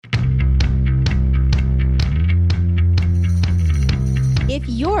If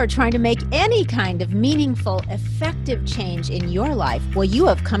you're trying to make any kind of meaningful, effective change in your life, well, you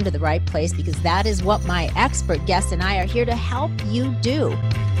have come to the right place because that is what my expert guests and I are here to help you do.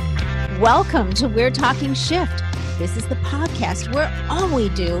 Welcome to We're Talking Shift. This is the podcast where all we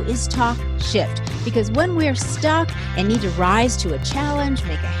do is talk shift. Because when we're stuck and need to rise to a challenge,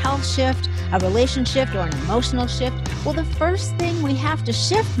 make a health shift, a relationship shift, or an emotional shift, well, the first thing we have to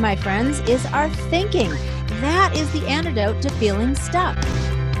shift, my friends, is our thinking. That is the antidote to feeling stuck.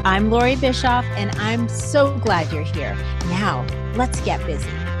 I'm Lori Bischoff, and I'm so glad you're here. Now, let's get busy.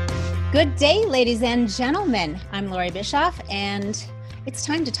 Good day, ladies and gentlemen. I'm Lori Bischoff, and it's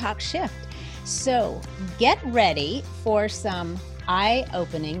time to talk shift. So get ready for some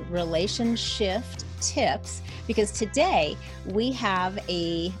eye-opening relationship tips, because today we have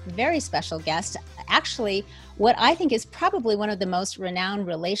a very special guest, actually what I think is probably one of the most renowned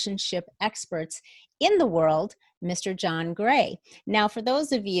relationship experts in the world, Mr. John Gray. Now, for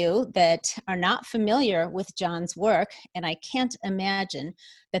those of you that are not familiar with John's work, and I can't imagine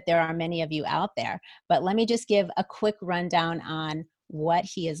that there are many of you out there, but let me just give a quick rundown on what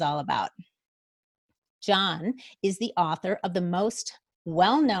he is all about. John is the author of the most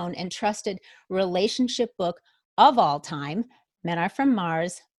well-known and trusted relationship book of all time, Men Are From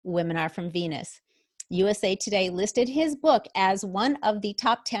Mars, Women Are From Venus. USA Today listed his book as one of the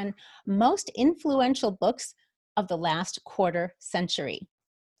top 10 most influential books of the last quarter century.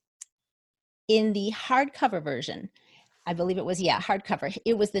 In the hardcover version, I believe it was, hardcover.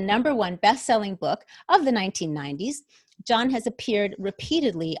 It was the #1 best-selling book of the 1990s. John has appeared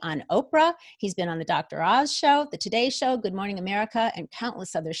repeatedly on Oprah. He's been on the Dr. Oz show, the Today Show, Good Morning America, and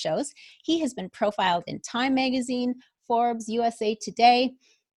countless other shows. He has been profiled in Time Magazine, Forbes, USA Today,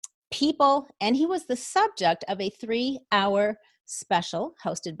 People, and he was the subject of a 3-hour special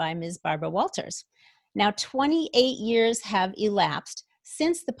hosted by Ms. Barbara Walters. Now, 28 years have elapsed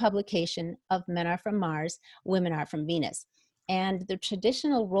since the publication of Men Are From Mars, Women Are From Venus. And the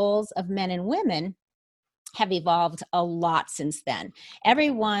traditional roles of men and women have evolved a lot since then.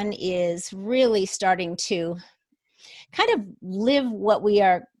 Everyone is really starting to kind of live what we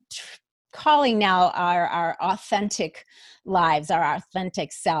are calling now our authentic lives, our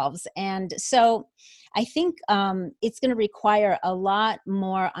authentic selves. And so I think it's going to require a lot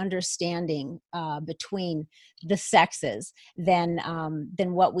more understanding between the sexes than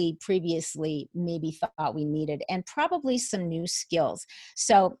what we previously maybe thought we needed, and probably some new skills.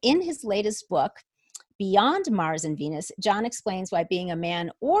 So in his latest book, Beyond Mars and Venus, John explains why being a man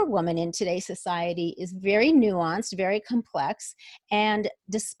or woman in today's society is very nuanced, very complex, and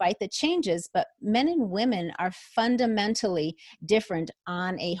despite the changes, but men and women are fundamentally different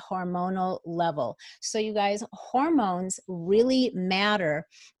on a hormonal level. So you guys, hormones really matter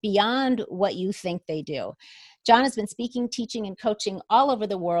beyond what you think they do. John has been speaking, teaching, and coaching all over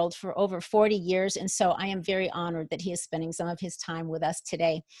the world for over 40 years, and so I am very honored that he is spending some of his time with us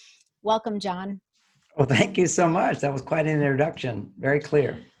today. Welcome, John. Well, thank you so much. That was quite an introduction. Very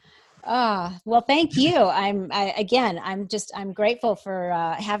clear. Well, thank you. I'm grateful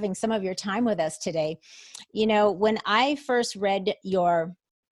for having some of your time with us today. You know, when I first read your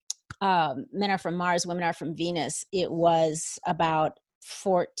Men Are From Mars, Women Are From Venus, it was about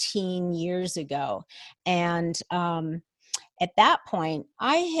 14 years ago. And at that point,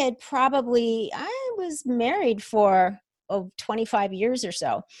 I was married for 25 years or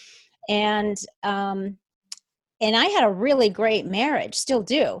so. And I had a really great marriage, still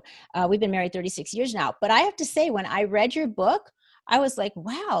do. We've been married 36 years now. But I have to say, when I read your book, I was like,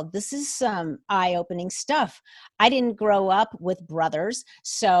 wow, this is some eye-opening stuff. I didn't grow up with brothers.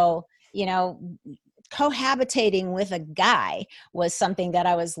 So, you know, cohabitating with a guy was something that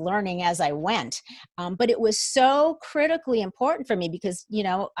I was learning as I went. But it was so critically important for me because, you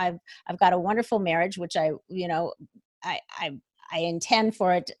know, I've got a wonderful marriage, which I intend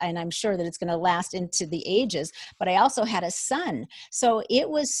for it, and I'm sure that it's going to last into the ages, but I also had a son. So it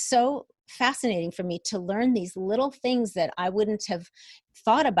was so fascinating for me to learn these little things that I wouldn't have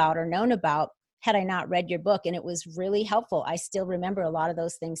thought about or known about had I not read your book. And it was really helpful. I still remember a lot of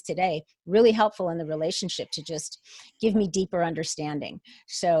those things today, really helpful in the relationship to just give me deeper understanding.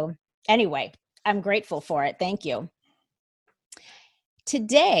 So anyway, I'm grateful for it. Thank you.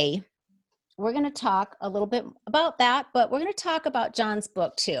 Today, we're going to talk a little bit about that, but we're going to talk about John's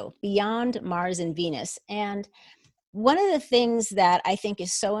book too, Beyond Mars and Venus. And one of the things that I think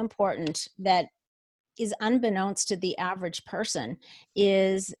is so important that is unbeknownst to the average person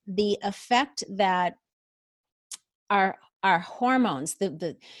is the effect that our our hormones,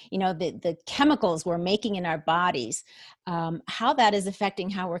 the chemicals we're making in our bodies, how that is affecting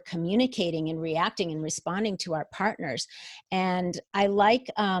how we're communicating and reacting and responding to our partners. And I like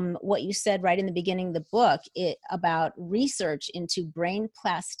what you said right in the beginning of the book about research into brain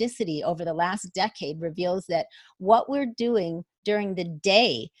plasticity over the last decade reveals that what we're doing during the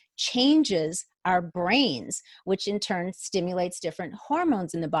day changes our brains, which in turn stimulates different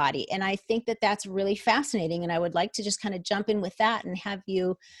hormones in the body. And I think that that's really fascinating. And I would like to just kind of jump in with that and have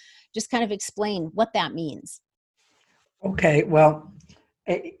you just kind of explain what that means. Okay, well,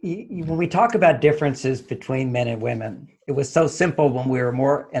 when we talk about differences between men and women, it was so simple when we were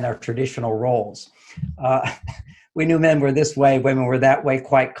more in our traditional roles. Uh, we knew men were this way, women were that way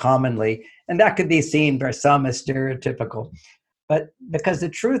quite commonly, and that could be seen by some as stereotypical. But because the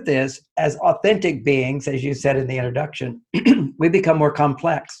truth is, as authentic beings, as you said in the introduction, we become more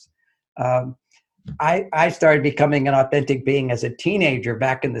complex. Um, I started becoming an authentic being as a teenager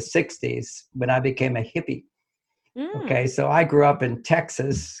back in the 60s when I became a hippie. Okay, so I grew up in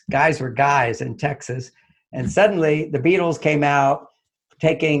Texas. Guys were guys in Texas. And suddenly the Beatles came out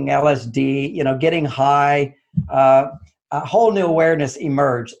taking LSD, getting high. A whole new awareness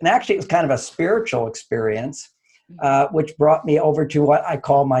emerged. And actually, it was kind of a spiritual experience, which brought me over to what I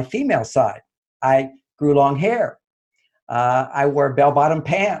call my female side. I grew long hair. I wore bell-bottom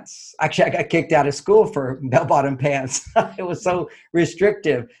pants. Actually, I got kicked out of school for bell-bottom pants. It was so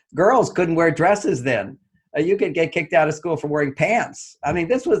restrictive. Girls couldn't wear dresses then. You could get kicked out of school for wearing pants. I mean,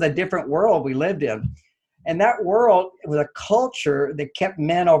 this was a different world we lived in. And that world was a culture that kept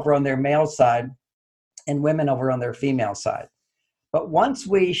men over on their male side and women over on their female side. But once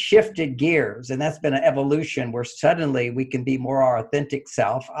we shifted gears, and that's been an evolution where suddenly we can be more our authentic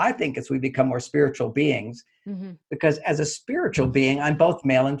self, I think as we become more spiritual beings, because as a spiritual being, I'm both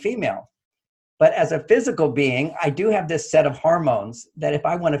male and female. But as a physical being, I do have this set of hormones that if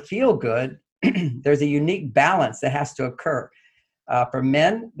I want to feel good, there's a unique balance that has to occur. For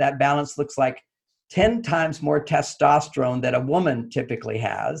men, that balance looks like 10 times more testosterone that a woman typically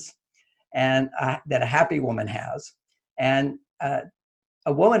has, and that a happy woman has. And a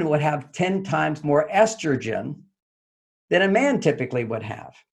woman would have 10 times more estrogen than a man typically would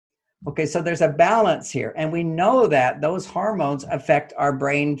have. Okay, so there's a balance here. And we know that those hormones affect our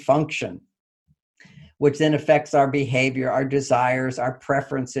brain function, which then affects our behavior, our desires, our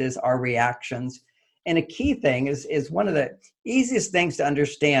preferences, our reactions. And a key thing is one of the easiest things to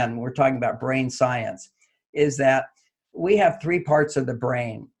understand when we're talking about brain science is that we have three parts of the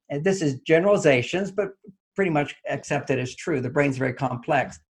brain. And this is generalizations, but pretty much accepted as true. The brain's very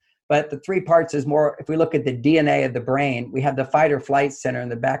complex. But the three parts is more, if we look at the DNA of the brain, we have the fight or flight center in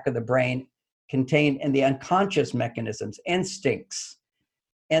the back of the brain contained in the unconscious mechanisms, instincts.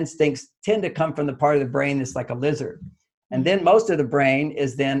 Instincts tend to come from the part of the brain that's like a lizard. And then most of the brain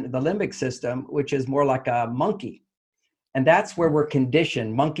is then the limbic system, which is more like a monkey. And that's where we're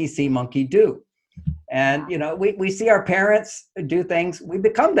conditioned. Monkey see, monkey do. And, we see our parents do things, we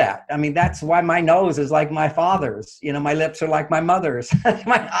become that. I mean, that's why my nose is like my father's. My lips are like my mother's.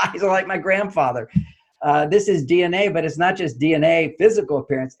 My eyes are like my grandfather. This is DNA, but it's not just DNA, physical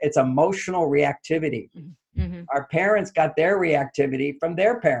appearance. It's emotional reactivity. Mm-hmm. Our parents got their reactivity from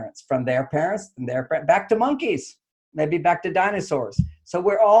their parents, back to monkeys, maybe back to dinosaurs. So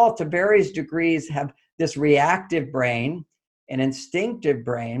we're all, to various degrees, have this reactive brain, an instinctive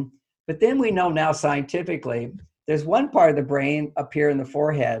brain. But then we know now scientifically, there's one part of the brain up here in the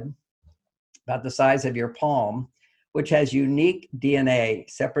forehead, about the size of your palm, which has unique DNA,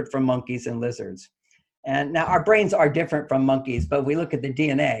 separate from monkeys and lizards. And now our brains are different from monkeys, but we look at the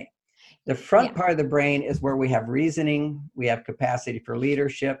DNA. The front part of the brain is where we have reasoning, we have capacity for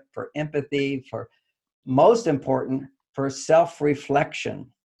leadership, for empathy, for, most important, for self-reflection.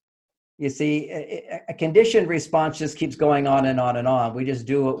 You see, a conditioned response just keeps going on and on and on. We just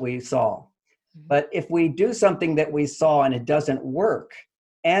do what we saw. But if we do something that we saw and it doesn't work,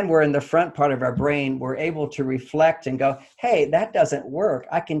 and we're in the front part of our brain, we're able to reflect and go, hey, that doesn't work.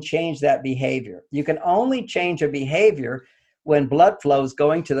 I can change that behavior. You can only change a behavior when blood flow is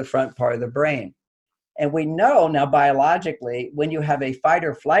going to the front part of the brain. And we know now biologically, when you have a fight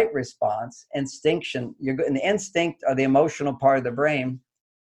or flight response, instinction, you're in the instinct or the emotional part of the brain,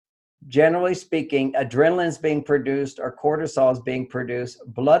 generally speaking, adrenaline is being produced or cortisol is being produced,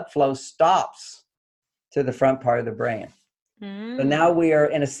 blood flow stops to the front part of the brain. So now we are,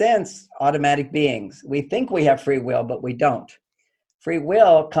 in a sense, automatic beings. We think we have free will, but we don't. Free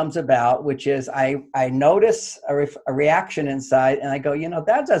will comes about, which is I notice a reaction inside and I go,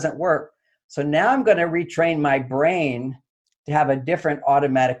 that doesn't work. So now I'm going to retrain my brain to have a different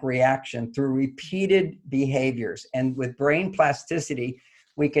automatic reaction through repeated behaviors. And with brain plasticity,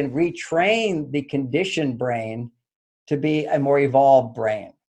 we can retrain the conditioned brain to be a more evolved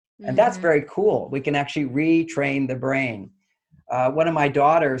brain. And that's very cool. We can actually retrain the brain. One of my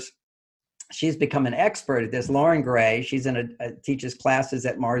daughters, she's become an expert at this, Lauren Gray. She's teaches classes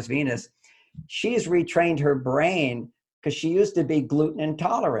at Mars Venus. She's retrained her brain because she used to be gluten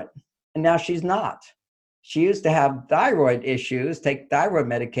intolerant, and now she's not. She used to have thyroid issues, take thyroid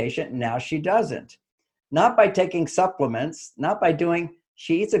medication, and now she doesn't. Not by taking supplements, not by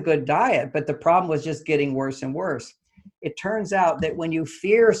she eats a good diet, but the problem was just getting worse and worse. It turns out that when you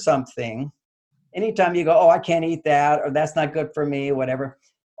fear something, anytime you go, oh, I can't eat that, or that's not good for me, whatever,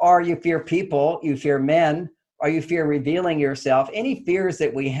 or you fear people, you fear men, or you fear revealing yourself, any fears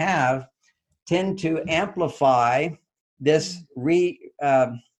that we have tend to amplify this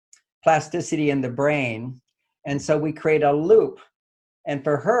plasticity in the brain. And so we create a loop. And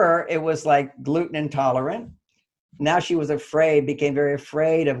for her, it was like gluten intolerant. Now she was became very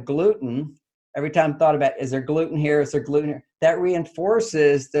afraid of gluten. Every time thought about, is there gluten here? Is there gluten here? That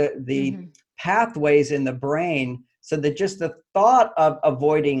reinforces the pathways in the brain, so that just the thought of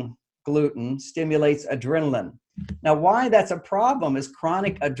avoiding gluten stimulates adrenaline. Now, why that's a problem is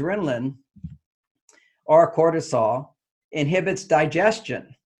chronic adrenaline or cortisol inhibits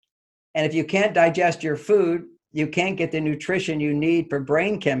digestion. And if you can't digest your food, you can't get the nutrition you need for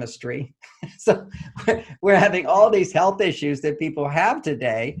brain chemistry. So we're having all these health issues that people have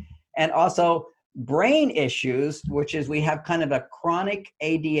today, and also brain issues, which is we have kind of a chronic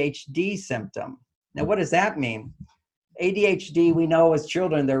ADHD symptom. Now, what does that mean? ADHD, we know as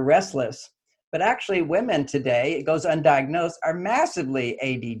children, they're restless, but actually women today, it goes undiagnosed, are massively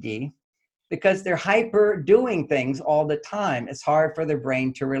ADD because they're hyper doing things all the time. It's hard for their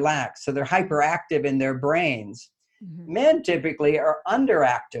brain to relax. So they're hyperactive in their brains. Men typically are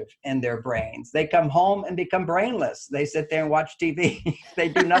underactive in their brains. They come home and become brainless. They sit there and watch TV. They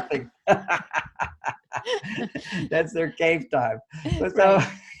do nothing. That's their cave time.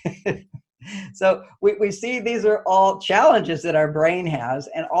 So we see these are all challenges that our brain has,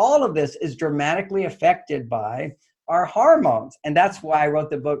 and all of this is dramatically affected by our hormones. And that's why I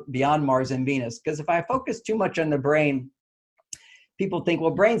wrote the book Beyond Mars and Venus, because if I focus too much on the brain, people think,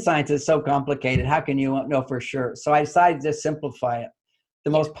 well, brain science is so complicated. How can you know for sure? So I decided to simplify it.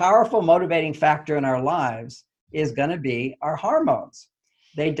 The most powerful motivating factor in our lives is going to be our hormones.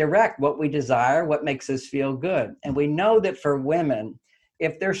 They direct what we desire, what makes us feel good. And we know that for women,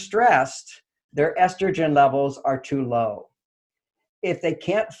 if they're stressed, their estrogen levels are too low. If they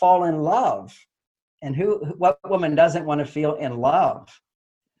can't fall in love, and what woman doesn't want to feel in love?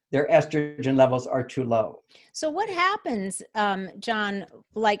 Their estrogen levels are too low. So what happens, John,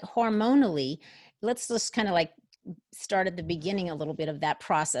 like hormonally, let's just kind of like start at the beginning a little bit of that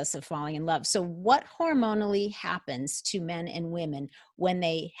process of falling in love. So what hormonally happens to men and women when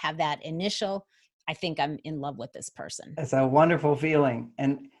they have that initial, I think I'm in love with this person? It's a wonderful feeling.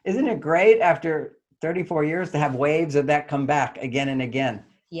 And isn't it great after 34 years to have waves of that come back again and again?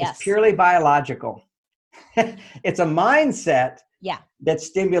 Yes. It's purely biological. It's a mindset that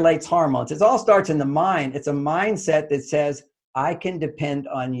stimulates hormones. It all starts in the mind. It's a mindset that says, I can depend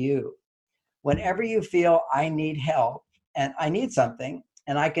on you. Whenever you feel I need help and I need something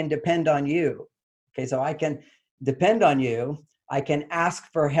and I can depend on you. Okay, so I can depend on you. I can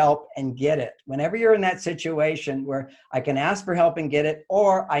ask for help and get it. Whenever you're in that situation where I can ask for help and get it,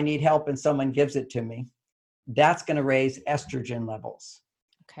 or I need help and someone gives it to me, that's going to raise estrogen levels.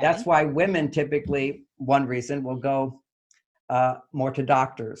 Okay. That's why women typically, one reason, will go more to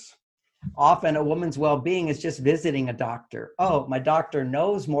doctors. Often a woman's well-being is just visiting a doctor. Oh, my doctor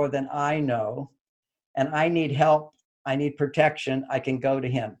knows more than I know, and I need help. I need protection. I can go to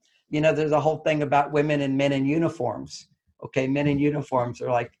him. You know, there's a whole thing about women and men in uniforms. Okay, men in uniforms are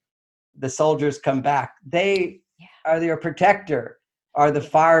like the soldiers come back. They are their protector, are the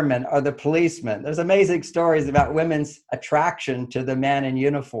firemen, are the policemen. There's amazing stories about women's attraction to the man in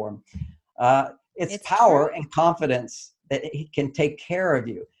uniform. It's power true. And confidence that he can take care of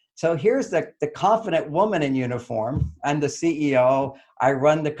you. So here's the confident woman in uniform. I'm the CEO. I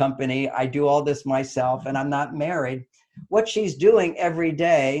run the company. I do all this myself, and I'm not married. What she's doing every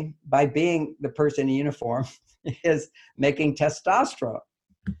day by being the person in uniform is making testosterone.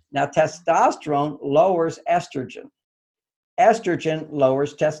 Now, testosterone lowers estrogen. Estrogen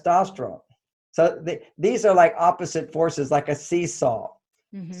lowers testosterone. So these are like opposite forces, like a seesaw.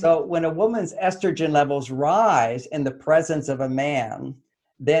 Mm-hmm. So when a woman's estrogen levels rise in the presence of a man,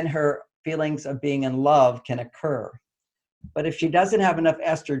 then her feelings of being in love can occur. But if she doesn't have enough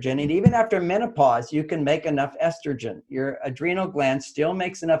estrogen, and even after menopause, you can make enough estrogen. Your adrenal gland still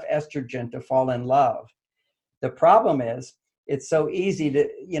makes enough estrogen to fall in love. The problem is, it's so easy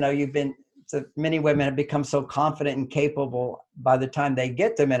to, so many women have become so confident and capable by the time they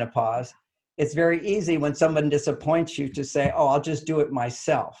get to menopause. It's very easy when someone disappoints you to say, oh, I'll just do it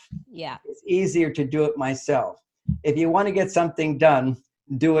myself. Yeah. It's easier to do it myself. If you want to get something done,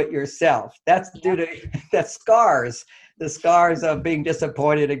 do it yourself. That's due to the scars of being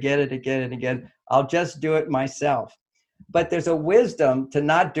disappointed again and again and again. I'll just do it myself. But there's a wisdom to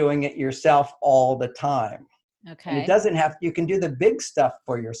not doing it yourself all the time. Okay. And it doesn't have, you can do the big stuff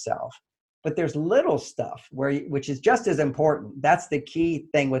for yourself, but there's little stuff which is just as important. That's the key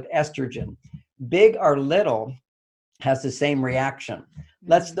thing with estrogen. Big or little has the same reaction.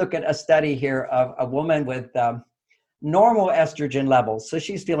 Let's look at a study here of a woman with normal estrogen levels. So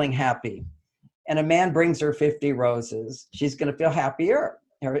she's feeling happy. And a man brings her 50 roses. She's going to feel happier.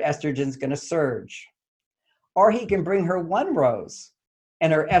 Her estrogen's going to surge. Or he can bring her 1 rose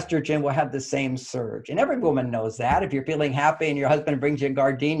and her estrogen will have the same surge. And every woman knows that. If you're feeling happy and your husband brings you a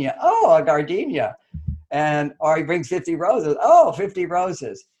gardenia, oh, a gardenia. Or he brings 50 roses, oh, 50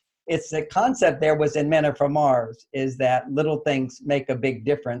 roses. It's the concept there was in Men Are From Mars, is that little things make a big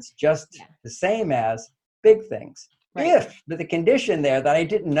difference, just the same as big things. Right. But the condition there that I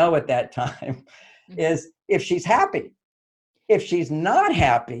didn't know at that time is if she's happy. If she's not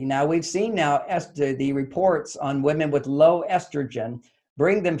happy, now we've seen now the reports on women with low estrogen,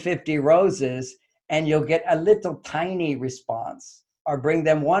 bring them 50 roses and you'll get a little tiny response. Or bring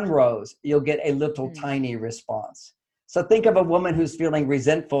them 1 rose, you'll get a little tiny response. So think of a woman who's feeling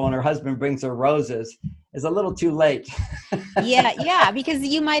resentful and her husband brings her roses. It's a little too late. Yeah, because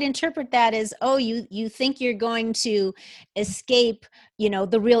you might interpret that as, oh, you think you're going to escape,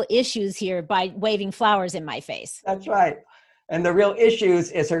 the real issues here by waving flowers in my face. That's right. And the real issues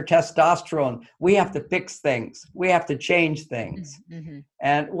is her testosterone. We have to fix things. We have to change things. Mm-hmm.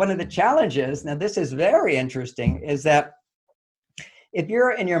 And one of the challenges, now this is very interesting, is that if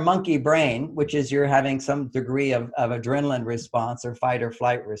you're in your monkey brain, which is you're having some degree of adrenaline response or fight or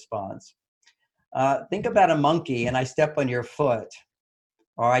flight response, think about a monkey and I step on your foot,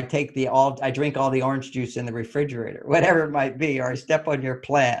 or I drink all the orange juice in the refrigerator, whatever it might be, or I step on your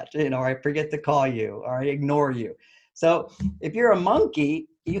plant, or I forget to call you, or I ignore you. So if you're a monkey,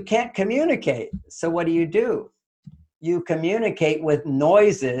 you can't communicate. So what do? You communicate with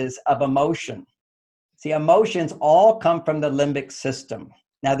noises of emotion. See, emotions all come from the limbic system.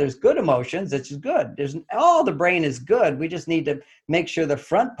 Now, there's good emotions, which is good. All the brain is good. We just need to make sure the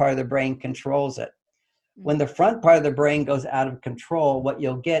front part of the brain controls it. When the front part of the brain goes out of control, what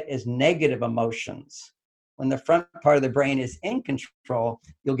you'll get is negative emotions. When the front part of the brain is in control,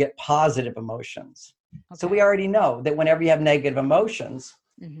 you'll get positive emotions. Okay. So we already know that whenever you have negative emotions,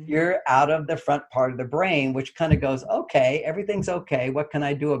 you're out of the front part of the brain, which kind of goes, okay, everything's okay. What can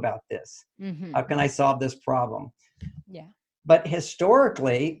I do about this? How can I solve this problem? Yeah. But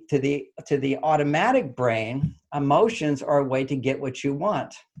historically, to the automatic brain, emotions are a way to get what you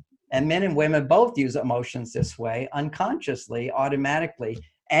want. And men and women both use emotions this way, unconsciously, automatically.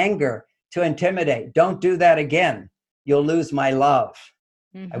 Anger, to intimidate. Don't do that again. You'll lose my love.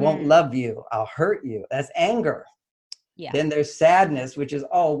 I won't love you. I'll hurt you. That's anger. Yeah. Then there's sadness, which is,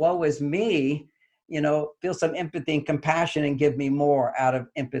 oh, woe is me. Feel some empathy and compassion and give me more out of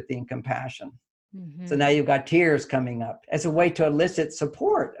empathy and compassion. So now you've got tears coming up as a way to elicit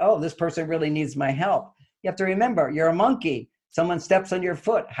support. Oh, this person really needs my help. You have to remember, you're a monkey. Someone steps on your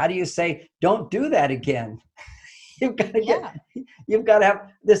foot. How do you say, don't do that again? You've got to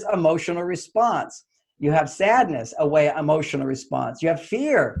have this emotional response. You have sadness, emotional response. You have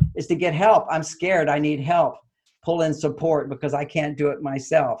fear, is to get help. I'm scared. I need help. Pull in support because I can't do it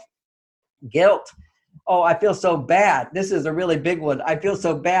myself. Guilt. Oh, I feel so bad. This is a really big one. I feel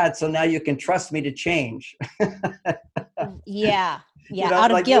so bad, so now you can trust me to change. Yeah,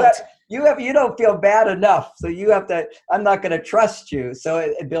 out of guilt. You don't feel bad enough, so you have to, I'm not going to trust you. So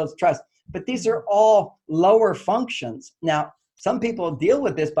it builds trust. But these are all lower functions. Now, some people deal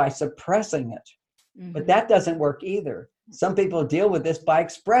with this by suppressing it, but that doesn't work either. Some people deal with this by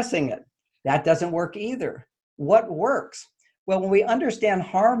expressing it. That doesn't work either. What works? Well, when we understand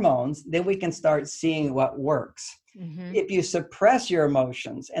hormones, then we can start seeing what works. If you suppress your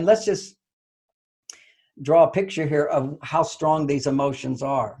emotions, and let's just draw a picture here of how strong these emotions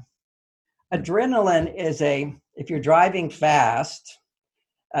are. Adrenaline is if you're driving fast,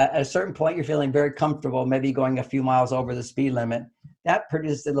 at a certain point, you're feeling very comfortable, maybe going a few miles over the speed limit. That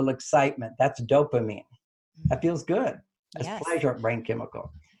produces a little excitement. That's dopamine. That feels good. That's pleasure brain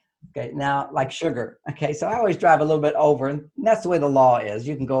chemical. Okay, now like sugar. Okay, so I always drive a little bit over, and that's the way the law is.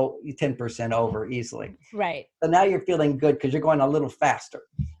 You can go 10% over easily. Right. So now you're feeling good because you're going a little faster.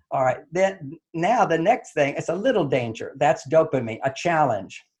 All right, then now the next thing, it's a little danger. That's dopamine, a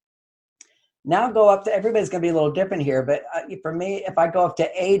challenge. Now go up to, everybody's going to be a little different here, but for me, if I go up to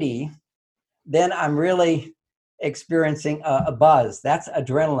 80, then I'm really experiencing a buzz. That's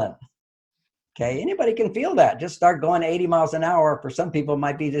adrenaline. Okay, anybody can feel that. Just start going 80 miles an hour. For some people, it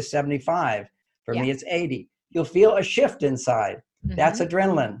might be just 75. For me, it's 80. You'll feel a shift inside. That's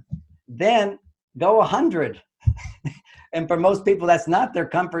adrenaline. Then go 100. And for most people, that's not their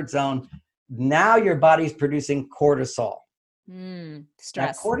comfort zone. Now your body's producing cortisol.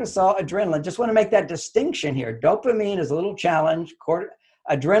 Stress. Now, cortisol, adrenaline, just want to make that distinction here. Dopamine is a little challenge.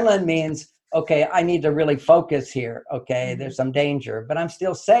 Adrenaline means, okay, I need to really focus here. Okay, there's some danger, but I'm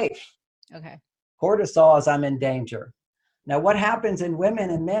still safe. Okay. Cortisol is I'm in danger. Now, what happens in women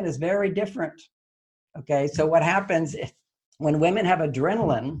and men is very different. Okay, so what happens when women have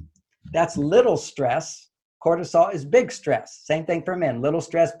adrenaline, that's little stress. Cortisol is big stress. Same thing for men, little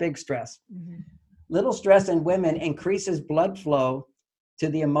stress, big stress. Little stress in women increases blood flow to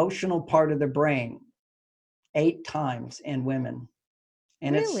the emotional part of the brain 8 times in women.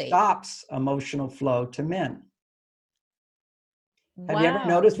 And it stops emotional flow to men. Have you ever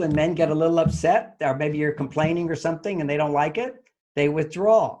noticed when men get a little upset, or maybe you're complaining or something and they don't like it, they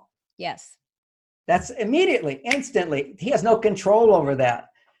withdraw? Yes. That's immediately, instantly. He has no control over that.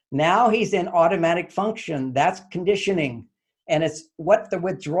 Now he's in automatic function. That's conditioning. And it's what the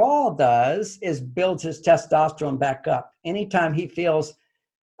withdrawal does is builds his testosterone back up. Anytime he feels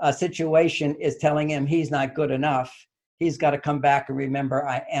a situation is telling him he's not good enough, he's got to come back and remember,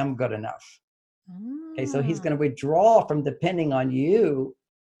 I am good enough. Okay, so he's going to withdraw from depending on you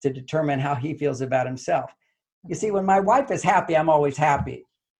to determine how he feels about himself. You see, when my wife is happy, I'm always happy.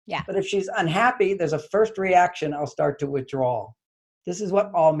 Yeah. But if she's unhappy, there's a first reaction, I'll start to withdraw. This is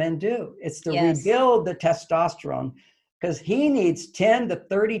what all men do. It's to rebuild the testosterone, because he needs 10 to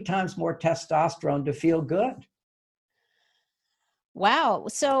 30 times more testosterone to feel good. Wow.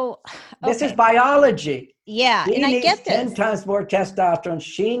 So this is biology. Yeah. He and I needs get this. 10 times more testosterone.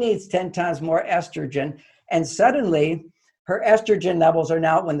 She needs 10 times more estrogen. And suddenly her estrogen levels are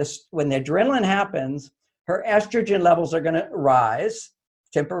now, when the adrenaline happens, her estrogen levels are going to rise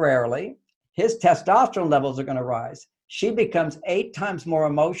temporarily. His testosterone levels are going to rise. She becomes 8 times more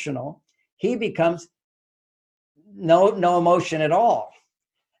emotional. He becomes no emotion at all.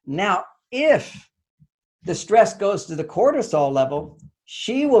 Now, if the stress goes to the cortisol level,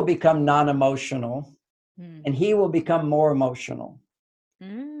 she will become non-emotional and he will become more emotional.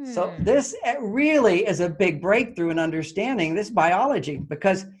 So this really is a big breakthrough in understanding this biology,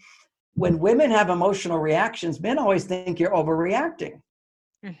 because when women have emotional reactions, men always think you're overreacting.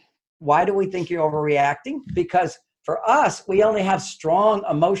 Why do we think you're overreacting? Because for us, we only have strong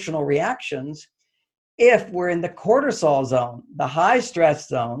emotional reactions if we're in the cortisol zone, the high stress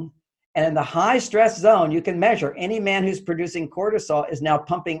zone. And in the high stress zone, you can measure any man who's producing cortisol is now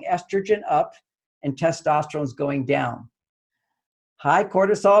pumping estrogen up and testosterone's going down. High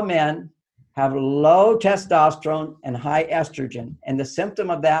cortisol men have low testosterone and high estrogen. And the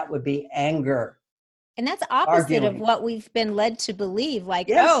symptom of that would be anger. And that's opposite of what we've been led to believe. Like,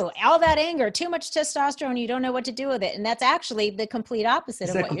 oh, all that anger, too much testosterone, you don't know what to do with it. And that's actually the complete opposite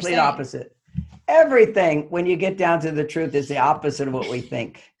of what you're saying. It's the complete opposite. Everything, when you get down to the truth, is the opposite of what we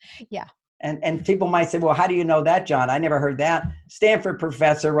think. Yeah. And people might say, well, how do you know that, John? I never heard that. Stanford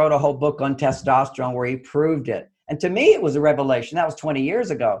professor wrote a whole book on testosterone where he proved it. And to me, it was a revelation. That was 20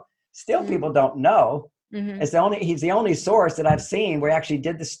 years ago. Still, people don't know. He's the only source that I've seen where he actually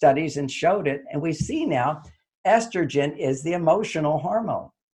did the studies and showed it. And we see now estrogen is the emotional hormone.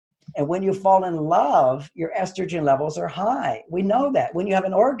 And when you fall in love, your estrogen levels are high. We know that. When you have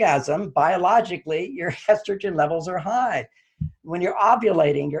an orgasm, biologically, your estrogen levels are high. When you're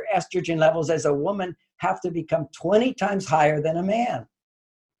ovulating, your estrogen levels as a woman have to become 20 times higher than a man.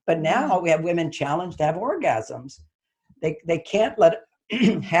 But now we have women challenged to have orgasms. They can't let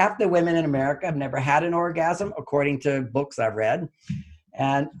half the women in America have never had an orgasm, according to books I've read.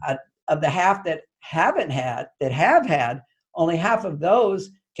 And of the half that have had, only half of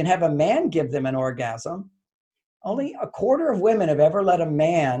those can have a man give them an orgasm. Only a quarter of women have ever let a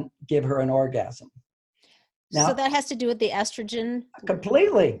man give her an orgasm. Now, so that has to do with the estrogen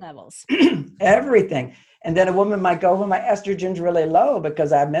completely levels. Everything. And then a woman might go, well, my estrogen's really low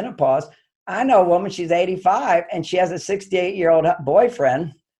because I have menopause. I know a woman, she's 85 and she has a 68-year-old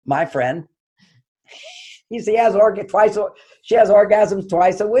boyfriend, my friend. She has orgasms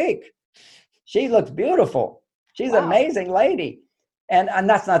twice a week. She looks beautiful. She's an amazing lady. And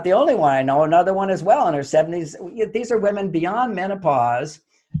that's not the only one. I know another one as well in her 70s. These are women beyond menopause.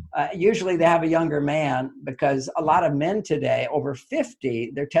 Usually they have a younger man, because a lot of men today over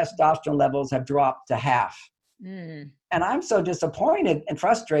 50, their testosterone levels have dropped to half. And I'm so disappointed and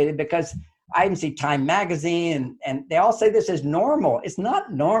frustrated, because I even see Time magazine and they all say this is normal. It's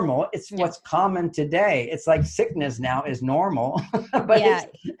not normal. It's what's common today. It's like sickness now is normal, but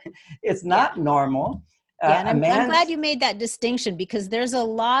it's not normal. And I'm glad you made that distinction, because there's a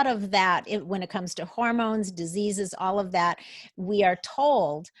lot of that when it comes to hormones, diseases, all of that. We are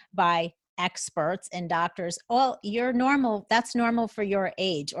told by experts and doctors, well, you're normal. That's normal for your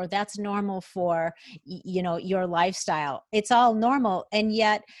age, or that's normal for, your lifestyle. It's all normal. And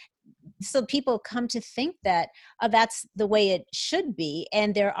yet, so people come to think that that's the way it should be,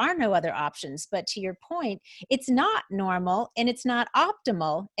 and there are no other options. But to your point, it's not normal and it's not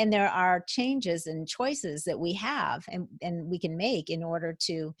optimal, and there are changes and choices that we have and we can make in order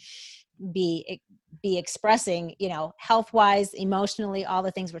to be expressing, health-wise, emotionally, all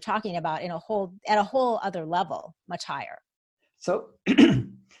the things we're talking about at a whole other level, much higher. So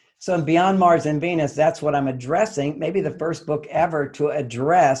so in Beyond Mars and Venus, that's what I'm addressing. Maybe the first book ever to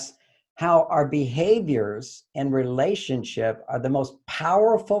address how our behaviors and relationship are the most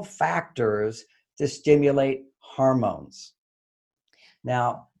powerful factors to stimulate hormones.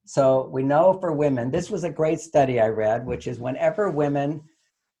 Now, so we know for women, this was a great study I read, which is whenever women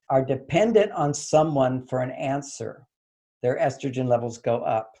are dependent on someone for an answer, their estrogen levels go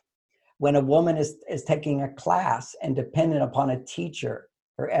up. When a woman is taking a class and dependent upon a teacher,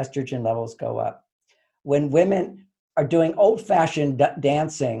 her estrogen levels go up. When women are doing old-fashioned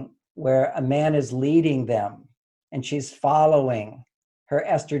dancing, where a man is leading them and she's following, her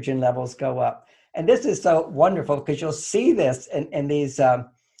estrogen levels go up. And this is so wonderful, because you'll see this in these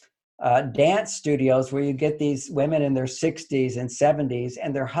dance studios where you get these women in their 60s and 70s,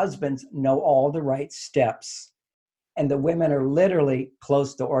 and their husbands know all the right steps. And the women are literally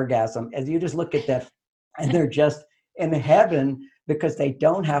close to orgasm. As you just look at that, and they're just in heaven, because they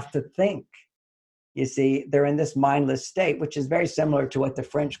don't have to think. You see, they're in this mindless state, which is very similar to what the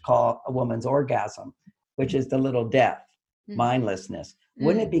French call a woman's orgasm, which is the little death, mindlessness.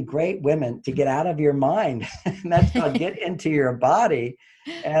 Wouldn't it be great, women, to get out of your mind? And that's called get into your body.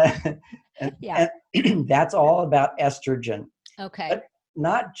 And that's all about estrogen. Okay. But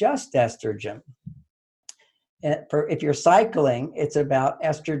not just estrogen. If you're cycling, it's about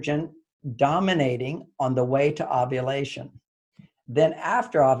estrogen dominating on the way to ovulation. Then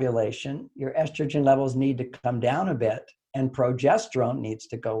after ovulation, your estrogen levels need to come down a bit, and progesterone needs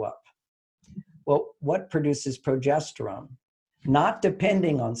to go up. Well, what produces progesterone? Not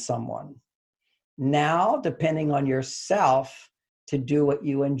depending on someone. Now depending on yourself to do what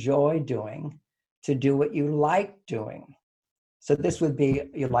you enjoy doing, to do what you like doing. So this would be,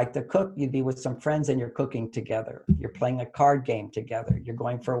 you like to cook, you'd be with some friends and you're cooking together. You're playing a card game together. You're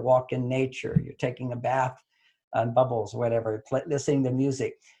going for a walk in nature. You're taking a bath on bubbles, whatever, listening to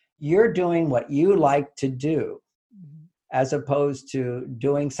music. You're doing what you like to do, as opposed to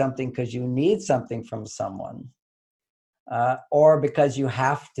doing something because you need something from someone, or because you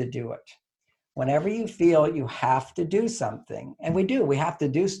have to do it. Whenever you feel you have to do something, and we have to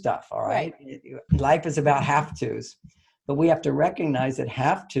do stuff, all right? Life is about have-tos, but we have to recognize that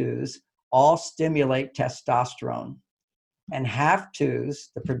have-tos all stimulate testosterone. And have-tos,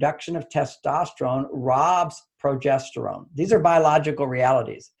 the production of testosterone, robs progesterone. These are biological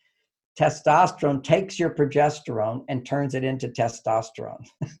realities. Testosterone takes your progesterone and turns it into testosterone.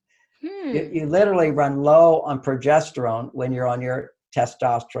 You literally run low on progesterone when you're on your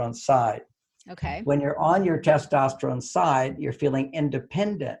testosterone side. Okay. When you're on your testosterone side, you're feeling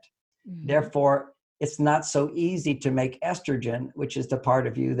independent. Therefore, it's not so easy to make estrogen, which is the part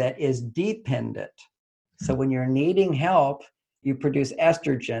of you that is dependent. So when you're needing help, you produce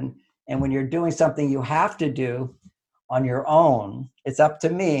estrogen. And when you're doing something you have to do on your own, it's up to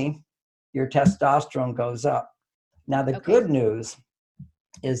me, your testosterone goes up. Now, the good news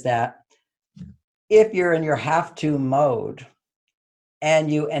is that if you're in your have to mode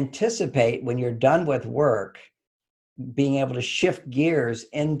and you anticipate when you're done with work, being able to shift gears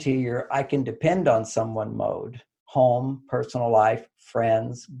into your I can depend on someone mode, home, personal life,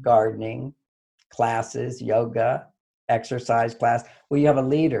 friends, gardening, classes, yoga, exercise class, where you have a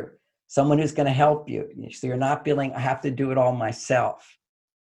leader, someone who's going to help you. So you're not feeling, I have to do it all myself.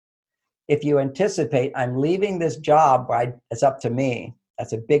 If you anticipate, I'm leaving this job, it's up to me,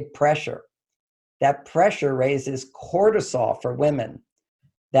 that's a big pressure. That pressure raises cortisol for women.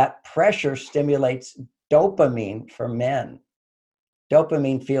 That pressure stimulates dopamine for men.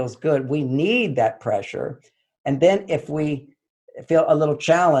 Dopamine feels good. We need that pressure. And then if we feel a little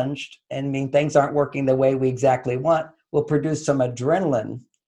challenged and mean things aren't working the way we exactly want, we'll produce some adrenaline.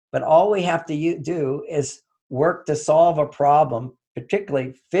 But all we have to do is work to solve a problem,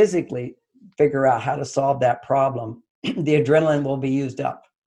 particularly physically figure out how to solve that problem. The adrenaline will be used up.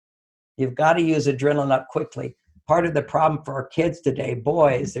 You've got to use adrenaline up quickly. Part of the problem for our kids today,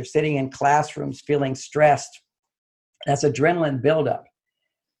 boys, they're sitting in classrooms feeling stressed. That's adrenaline buildup.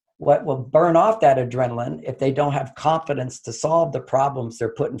 What will burn off that adrenaline if they don't have confidence to solve the problems they're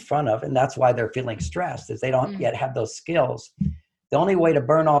put in front of, and that's why they're feeling stressed, is they don't yet have those skills. The only way to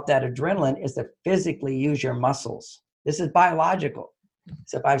burn off that adrenaline is to physically use your muscles. This is biological.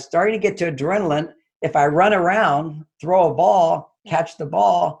 So if I'm starting to get to adrenaline, if I run around, throw a ball, catch the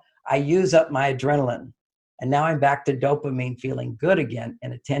ball, I use up my adrenaline. And now I'm back to dopamine, feeling good again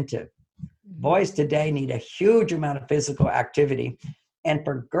and attentive. Boys today need a huge amount of physical activity. And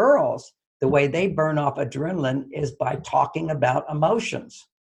for girls, the way they burn off adrenaline is by talking about emotions.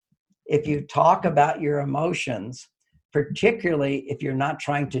 If you talk about your emotions, particularly if you're not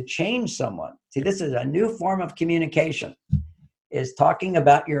trying to change someone, see, this is a new form of communication, is talking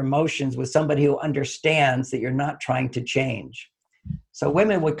about your emotions with somebody who understands that you're not trying to change. So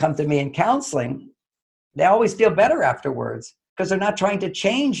women would come to me in counseling. They always feel better afterwards because they're not trying to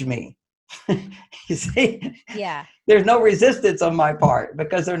change me. You see? Yeah. There's no resistance on my part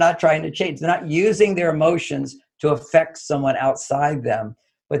because they're not trying to change. They're not using their emotions to affect someone outside them,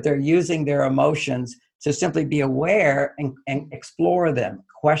 but they're using their emotions to simply be aware and explore them,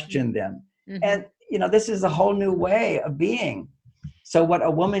 question them. And, this is a whole new way of being. So what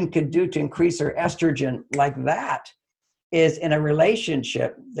a woman could do to increase her estrogen like that is in a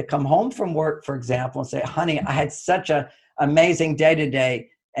relationship to come home from work, for example, and say, honey, I had such an amazing day today,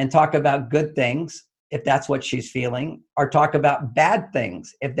 and talk about good things if that's what she's feeling, or talk about bad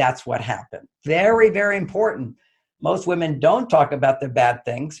things if that's what happened. Very, very important. Most women don't talk about the bad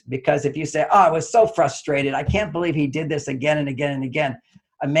things because if you say, oh, I was so frustrated, I can't believe he did this again and again and again.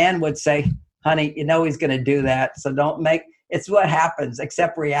 A man would say, honey, he's going to do that. So don't make, it's what happens,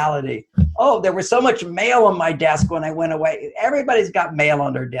 accept reality. Oh, there was so much mail on my desk when I went away. Everybody's got mail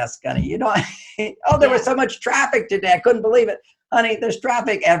on their desk, honey. Oh, there was so much traffic today. I couldn't believe it. Honey, there's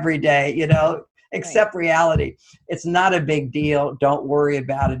traffic every day, accept reality. It's not a big deal. Don't worry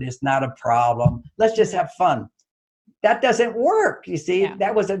about it. It's not a problem. Let's just have fun. That doesn't work. You see,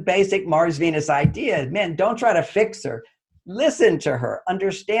 that was a basic Mars Venus idea. Men, don't try to fix her. Listen to her.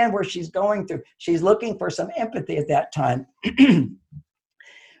 Understand where she's going through. She's looking for some empathy at that time.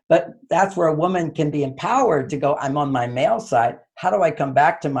 But that's where a woman can be empowered to go, I'm on my male side. How do I come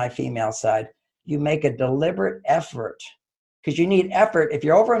back to my female side? You make a deliberate effort. Because you need effort. If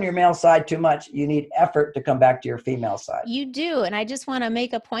you're over on your male side too much, you need effort to come back to your female side. You do. And I just want to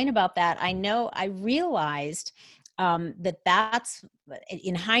make a point about that. I realized that's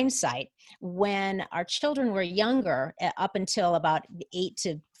in hindsight, when our children were younger, up until about 8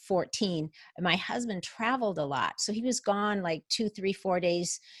 to 14, my husband traveled a lot. So he was gone like 2, 3, 4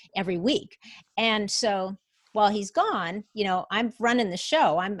 days every week. And so while he's gone, I'm running the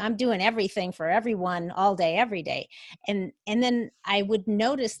show. I'm doing everything for everyone all day, every day. And then I would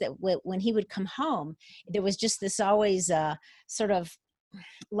notice that when he would come home, there was just this always sort of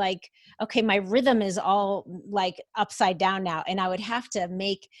like, okay, my rhythm is all like upside down now. And I would have to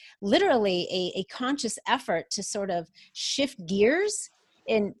make literally a conscious effort to sort of shift gears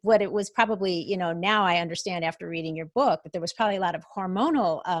in what it was probably, now I understand after reading your book, but there was probably a lot of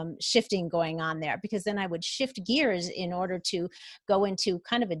hormonal shifting going on there, because then I would shift gears in order to go into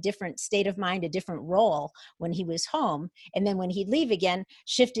kind of a different state of mind, a different role when he was home. And then when he'd leave again,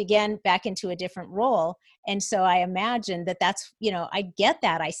 shift again back into a different role. And so I imagine that's, I get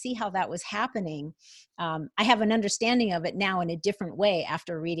that. I see how that was happening. I have an understanding of it now in a different way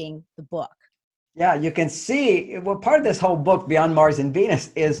after reading the book. Yeah, you can see, part of this whole book, Beyond Mars and Venus,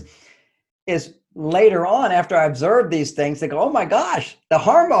 is later on, after I observed these things, they go, oh my gosh, the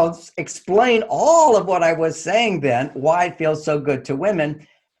hormones explain all of what I was saying then, why it feels so good to women.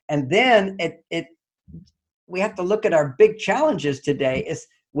 And then we have to look at our big challenges today is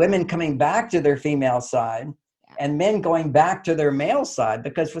women coming back to their female side and men going back to their male side,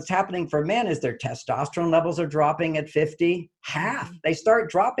 because what's happening for men is their testosterone levels are dropping at 50, half. They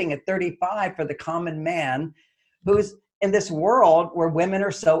start dropping at 35 for the common man who's in this world where women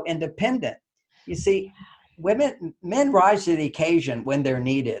are so independent. You see, men rise to the occasion when they're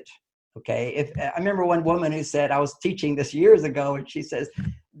needed. Okay. I remember one woman who said, I was teaching this years ago, and she says,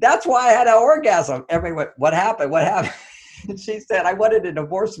 that's why I had an orgasm. Everyone, what happened? What happened? And she said, I wanted to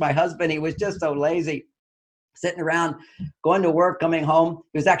divorce my husband. He was just so lazy. sitting around, going to work, coming home.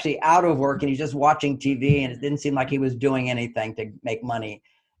 He was actually out of work and he's just watching TV, and it didn't seem like he was doing anything to make money.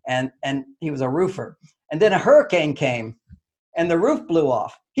 And he was a roofer. And then a hurricane came and the roof blew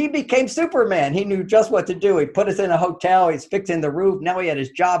off. He became Superman. He knew just what to do. He put us in a hotel. He's fixing the roof. Now he had his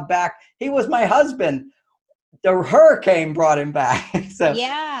job back. He was my husband. The hurricane brought him back. So,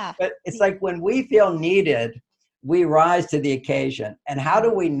 yeah. But it's like when we feel needed, we rise to the occasion. And how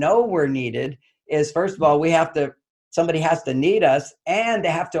do we know we're needed is, first of all, somebody has to need us, and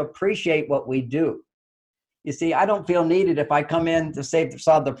they have to appreciate what we do. You see, I don't feel needed if I come in to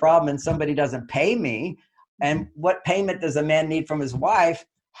solve the problem and somebody doesn't pay me. And what payment does a man need from his wife?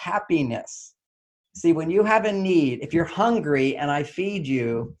 Happiness. See, when you have a need, if you're hungry and I feed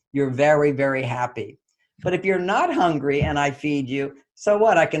you, you're very, very happy. But if you're not hungry and I feed you, so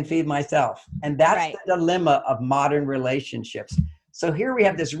what? I can feed myself. And that's right. The dilemma of modern relationships. So here we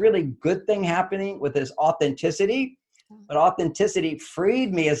have this really good thing happening with this authenticity. But authenticity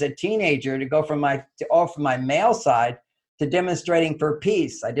freed me as a teenager to go from my male side to demonstrating for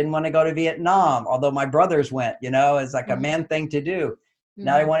peace. I didn't want to go to Vietnam, although my brothers went, it's like a man thing to do.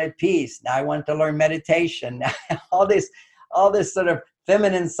 Now I wanted peace. Now I wanted to learn meditation. Now all this sort of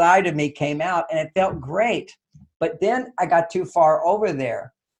feminine side of me came out, and it felt great. But then I got too far over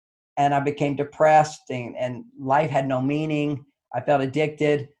there and I became depressed and life had no meaning. I felt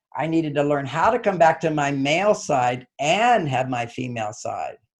addicted. I needed to learn how to come back to my male side and have my female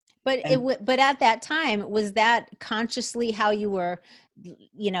side. But but at that time, was that consciously how you were,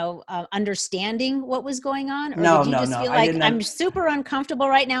 understanding what was going on? Or did you just feel like, I'm super uncomfortable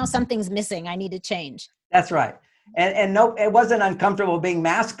right now, something's missing, I need to change? That's right. And no, it wasn't uncomfortable being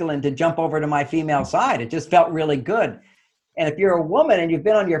masculine to jump over to my female side. It just felt really good. And if you're a woman and you've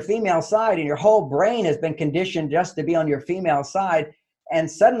been on your female side and your whole brain has been conditioned just to be on your female side, and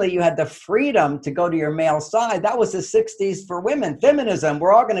suddenly you had the freedom to go to your male side. That was the 60s for women. Feminism.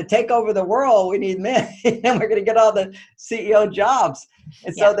 We're all going to take over the world. We need men. And we're going to get all the CEO jobs.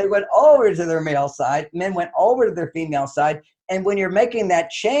 And so they went over to their male side. Men went over to their female side. And when you're making that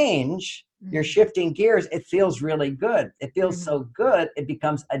change, you're shifting gears. It feels really good. It feels so good. It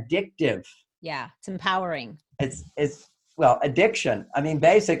becomes addictive. Yeah. It's empowering. It's addiction. I mean,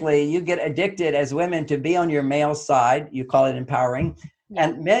 basically you get addicted as women to be on your male side. You call it empowering.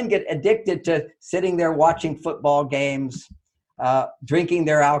 And men get addicted to sitting there watching football games, drinking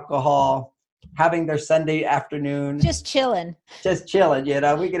their alcohol, having their Sunday afternoon. Just chilling.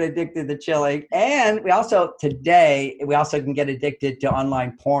 We get addicted to chilling. And we also can get addicted to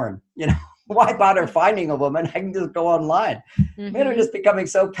online porn. Why bother finding a woman? I can just go online. Men are just becoming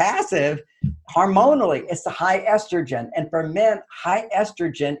so passive hormonally. It's the high estrogen. And for men, high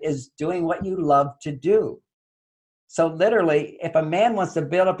estrogen is doing what you love to do. So literally, if a man wants to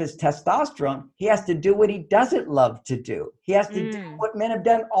build up his testosterone, he has to do what he doesn't love to do. He has to do what men have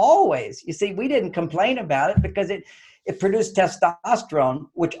done always. You see, we didn't complain about it because it produced testosterone,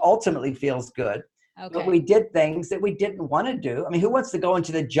 which ultimately feels good. Okay. But we did things that we didn't want to do. I mean, who wants to go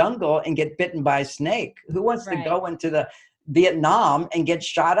into the jungle and get bitten by a snake? Who wants to go into the Vietnam and get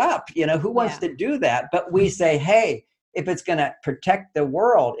shot up? Who wants to do that? But we say, hey, if it's going to protect the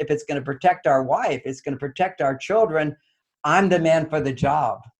world, if it's going to protect our wife, it's going to protect our children, I'm the man for the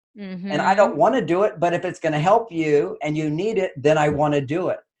job. And I don't want to do it, but if it's going to help you and you need it, then I want to do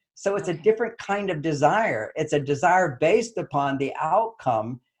it. So it's a different kind of desire. It's a desire based upon the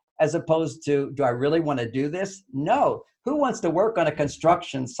outcome, as opposed to, do I really want to do this? No. Who wants to work on a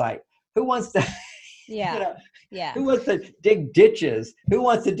construction site? Who wants to, who wants to dig ditches? Who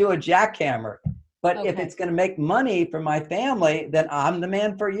wants to do a jackhammer? But if it's going to make money for my family, then I'm the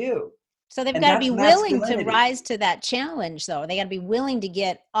man for you. So they've got to be willing to rise to that challenge, though. They got to be willing to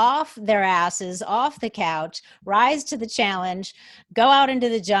get off their asses, off the couch, rise to the challenge, go out into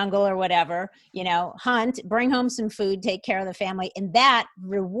the jungle or whatever, hunt, bring home some food, take care of the family. And that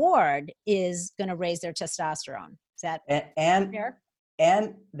reward is going to raise their testosterone. Is that fair?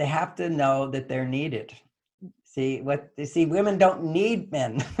 And they have to know that they're needed. See, women don't need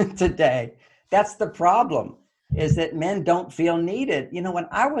men today. That's the problem, is that men don't feel needed. When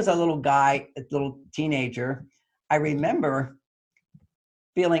I was a little teenager, I remember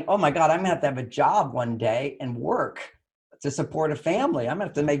feeling, oh my God, I'm gonna have to have a job one day and work to support a family. I'm gonna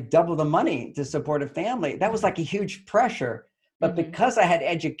have to make double the money to support a family. That was like a huge pressure. But because I had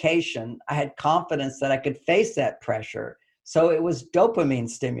education, I had confidence that I could face that pressure. So it was dopamine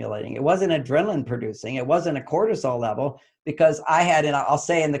stimulating. It wasn't adrenaline producing. It wasn't a cortisol level, because I had, and I'll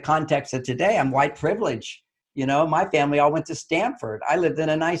say in the context of today, I'm white privilege. My family all went to Stanford. I lived in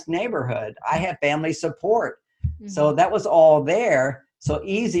a nice neighborhood. I had family support. So that was all there. So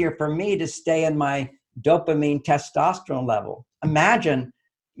easier for me to stay in my dopamine, testosterone level. Imagine,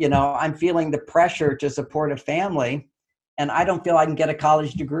 I'm feeling the pressure to support a family and I don't feel I can get a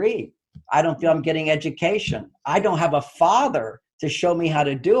college degree. I don't feel I'm getting education. I don't have a father to show me how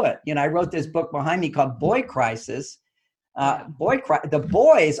to do it. I wrote this book behind me called Boy Crisis. The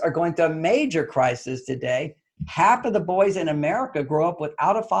boys are going through a major crisis today. Half of the boys in America grow up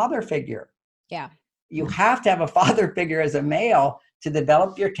without a father figure. Yeah. You have to have a father figure as a male to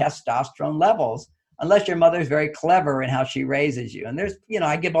develop your testosterone levels, unless your mother's very clever in how she raises you. And there's,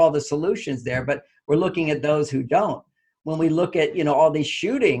 I give all the solutions there, but we're looking at those who don't. When we look at, all these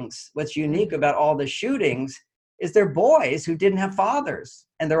shootings, what's unique about all the shootings is they're boys who didn't have fathers,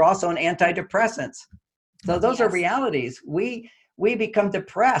 and they're also on antidepressants. So those are realities. We become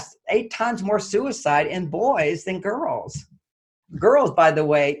depressed. 8 times more suicide in boys than girls. Girls, by the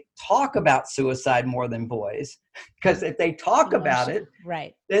way, talk about suicide more than boys, because if they talk about it,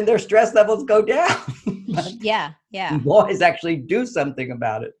 right, then their stress levels go down. Yeah. Boys actually do something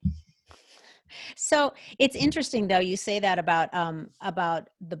about it. So it's interesting, though, you say that about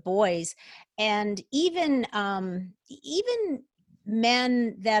the boys, and even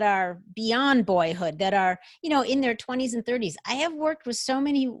men that are beyond boyhood, that are, in their 20s and 30s. I have worked with so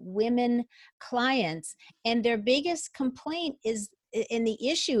many women clients, and their biggest complaint is, and the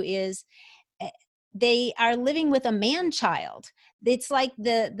issue is, they are living with a man child. It's like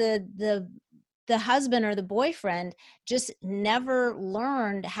the husband or the boyfriend just never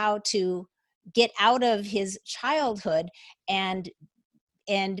learned how to get out of his childhood and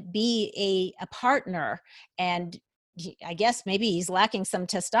be a partner. And I guess maybe he's lacking some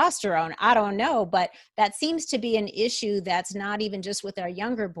testosterone. I don't know, but that seems to be an issue that's not even just with our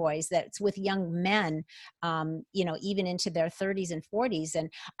younger boys, that's with young men, even into their 30s and 40s. And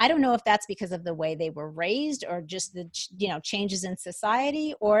I don't know if that's because of the way they were raised, or just the, changes in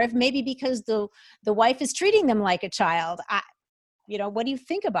society, or if maybe because the wife is treating them like a child. What do you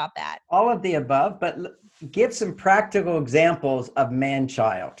think about that? All of the above, but give some practical examples of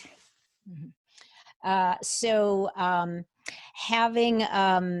man-child. Mm-hmm. So having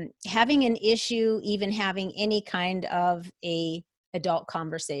an issue, even having any kind of a adult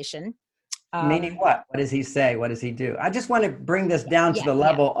conversation. Meaning what? What does he say? What does he do? I just want to bring this down to the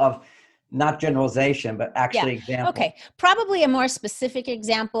level of not generalization, but actually example. Okay. Probably a more specific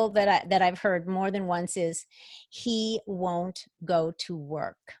example that I've heard more than once is he won't go to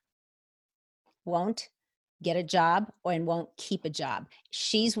work. Won't get a job, and won't keep a job.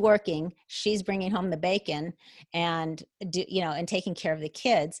 She's working, she's bringing home the bacon and and taking care of the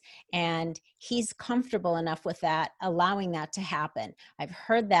kids. And he's comfortable enough with that, allowing that to happen. I've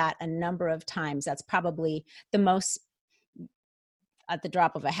heard that a number of times. That's probably the most at the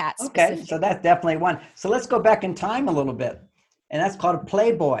drop of a hat. Okay. So that's definitely one. So let's go back in time a little bit. And that's called a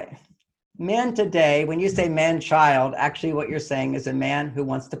playboy. Men today, when you say man-child, actually what you're saying is a man who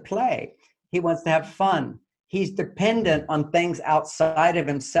wants to play. He wants to have fun. He's dependent on things outside of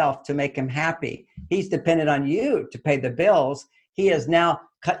himself to make him happy. He's dependent on you to pay the bills. He has now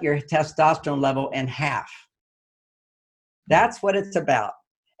cut your testosterone level in half. That's what it's about.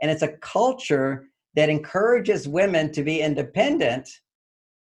 And it's a culture that encourages women to be independent.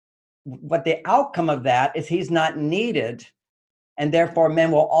 But the outcome of that is he's not needed. And therefore,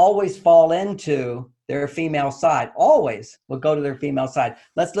 men will always fall into their female side, always will go to their female side.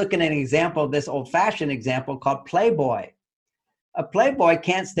 Let's look at an example, this old-fashioned example called playboy. A playboy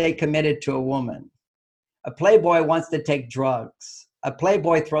can't stay committed to a woman. A playboy wants to take drugs. A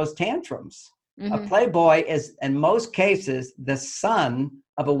playboy throws tantrums. Mm-hmm. A playboy is, in most cases, the son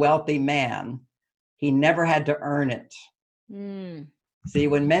of a wealthy man. He never had to earn it. Mm. See,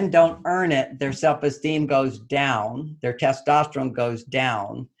 when men don't earn it, their self-esteem goes down, their testosterone goes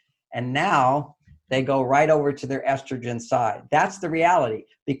down, and now they go right over to their estrogen side. That's the reality.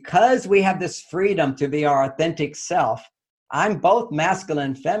 Because we have this freedom to be our authentic self, I'm both masculine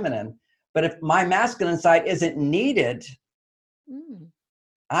and feminine, but if my masculine side isn't needed,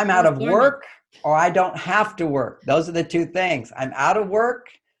 I'm out of work or I don't have to work. Those are the two things. I'm out of work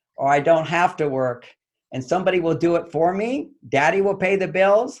or I don't have to work. And somebody will do it for me. Daddy will pay the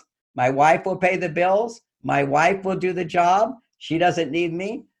bills. My wife will pay the bills. My wife will do the job. She doesn't need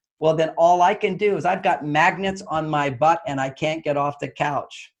me. Well, then all I can do is I've got magnets on my butt and I can't get off the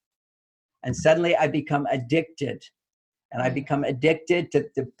couch. And suddenly I become addicted. And I become addicted to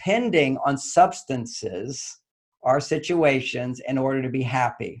depending on substances or situations in order to be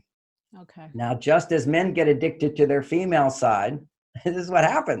happy. Okay. Now, just as men get addicted to their female side, this is what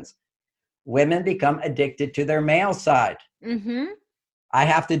happens. Women become addicted to their male side. Mm-hmm. I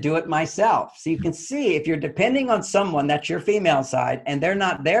have to do it myself. So you can see if you're depending on someone, that's your female side, and they're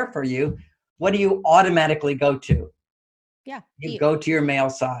not there for you, what do you automatically go to? Yeah. You go to your male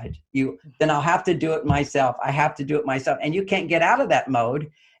side. Then I'll have to do it myself. I have to do it myself. And you can't get out of that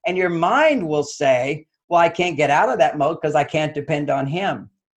mode. And your mind will say, well, I can't get out of that mode because I can't depend on him.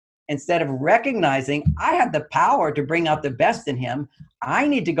 Instead of recognizing I have the power to bring out the best in him, I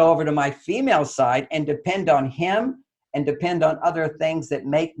need to go over to my female side and depend on him and depend on other things that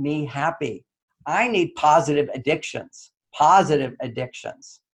make me happy. I need positive addictions.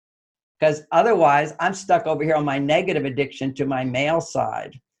 Because otherwise, I'm stuck over here on my negative addiction to my male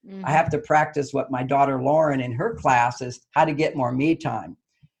side. Mm-hmm. I have to practice what my daughter Lauren in her class is how to get more me time.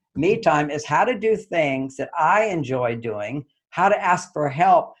 Me time is how to do things that I enjoy doing, how to ask for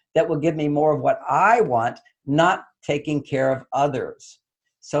help that will give me more of what I want, not taking care of others.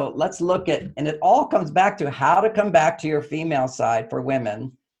 So let's look at, and it all comes back to how to come back to your female side for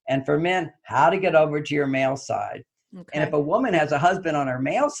women, and for men, how to get over to your male side. Okay. And if a woman has a husband on her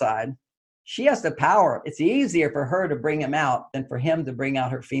male side, she has the power. It's easier for her to bring him out than for him to bring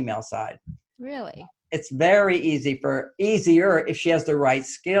out her female side. Really? It's very easier if she has the right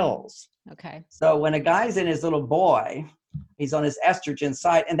skills. Okay. So when a guy's in his little boy, he's on his estrogen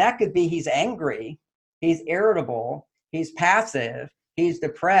side, and that could be he's angry, he's irritable, he's passive, he's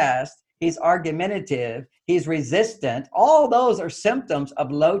depressed, he's argumentative, he's resistant. All those are symptoms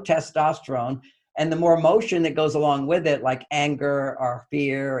of low testosterone. And the more emotion that goes along with it, like anger or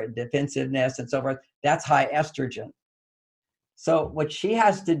fear and defensiveness and so forth, that's high estrogen. So what she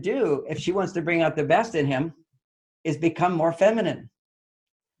has to do, if she wants to bring out the best in him, is become more feminine.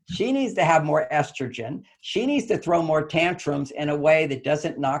 She needs to have more estrogen. She needs to throw more tantrums in a way that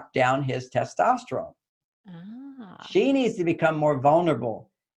doesn't knock down his testosterone. She needs to become more vulnerable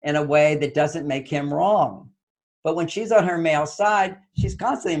in a way that doesn't make him wrong. But when she's on her male side, she's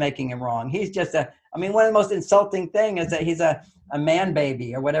constantly making him wrong. He's just one of the most insulting things is that he's a man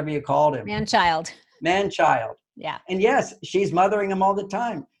baby or whatever you called him. Man-child. Man-child. Yeah. And yes, she's mothering him all the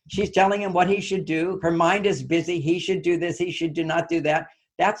time. She's telling him what he should do. Her mind is busy. He should do this. He should not do that.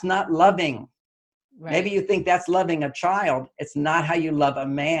 That's not loving. Right. Maybe you think that's loving a child. It's not how you love a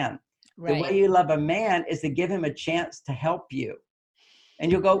man. Right. The way you love a man is to give him a chance to help you.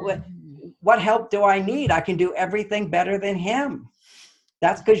 And you'll go, what help do I need? I can do everything better than him.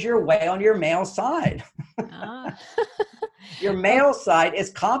 That's because you're way on your male side. Your male side is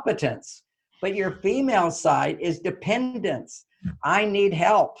competence, but your female side is dependence. I need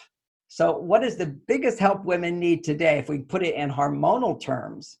help. So what is the biggest help women need today? If we put it in hormonal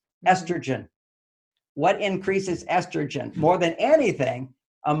terms, estrogen. What increases estrogen? More than anything,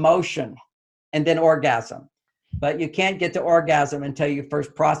 emotion, and then orgasm. But you can't get to orgasm until you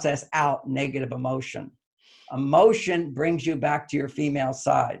first process out negative emotion. Emotion brings you back to your female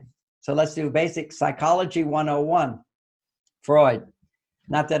side. So let's do basic psychology 101. Freud.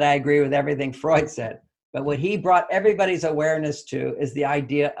 Not that I agree with everything Freud said, but what he brought everybody's awareness to is the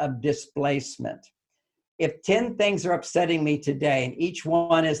idea of displacement. If 10 things are upsetting me today, and each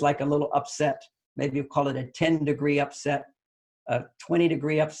one is like a little upset, maybe you call it a 10-degree upset, a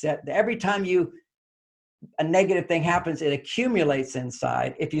 20-degree upset. Every time a negative thing happens, it accumulates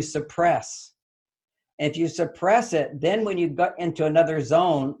inside if you suppress. And if you suppress it, then when you get into another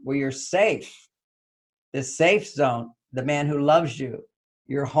zone where you're safe, the safe zone, the man who loves you,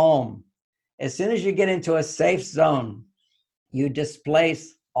 your home, as soon as you get into a safe zone, you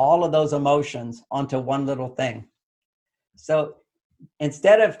displace all of those emotions onto one little thing. So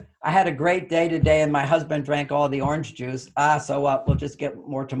instead of, I had a great day today and my husband drank all the orange juice, so what, we'll just get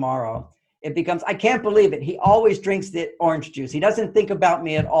more tomorrow. It becomes, I can't believe it. He always drinks the orange juice. He doesn't think about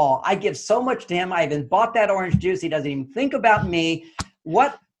me at all. I give so much to him. I even bought that orange juice. He doesn't even think about me.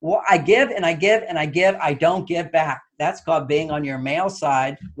 What I give and I give and I give, I don't give back. That's called being on your male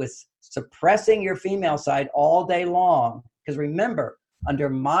side with suppressing your female side all day long. Because remember, under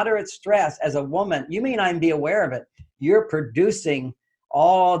moderate stress as a woman, you may not even be aware of it. You're producing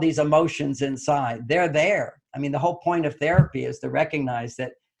all these emotions inside. They're there. I mean, the whole point of therapy is to recognize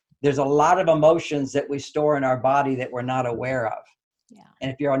that there's a lot of emotions that we store in our body that we're not aware of. Yeah.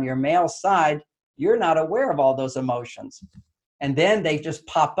 And if you're on your male side, you're not aware of all those emotions. And then they just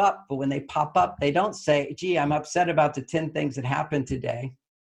pop up. But when they pop up, they don't say, gee, I'm upset about the 10 things that happened today.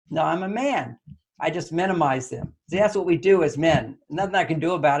 No, I'm a man. I just minimize them. See, that's what we do as men. Nothing I can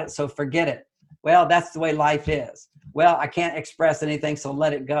do about it, so forget it. Well, that's the way life is. Well, I can't express anything, so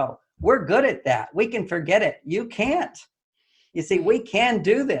let it go. We're good at that. We can forget it. You can't. You see, we can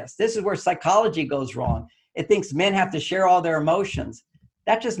do this. This is where psychology goes wrong. It thinks men have to share all their emotions.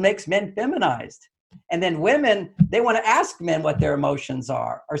 That just makes men feminized. And then women, they want to ask men what their emotions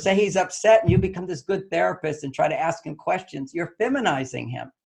are, or say he's upset and you become this good therapist and try to ask him questions. You're feminizing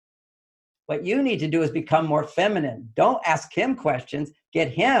him. What you need to do is become more feminine. Don't ask him questions. Get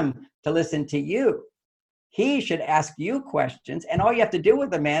him to listen to you. He should ask you questions. And all you have to do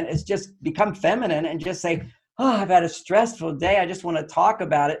with a man is just become feminine and just say, oh, I've had a stressful day. I just want to talk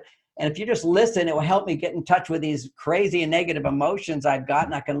about it. And if you just listen, it will help me get in touch with these crazy and negative emotions I've got,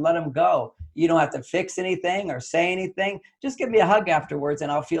 and I can let them go. You don't have to fix anything or say anything. Just give me a hug afterwards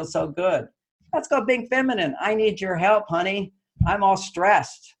and I'll feel so good. That's called being feminine. I need your help, honey. I'm all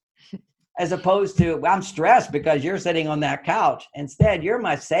stressed. As opposed to, well, I'm stressed because you're sitting on that couch. Instead, you're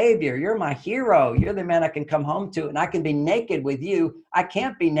my savior. You're my hero. You're the man I can come home to, and I can be naked with you. I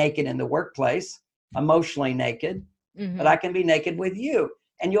can't be naked in the workplace, emotionally naked, but I can be naked with you.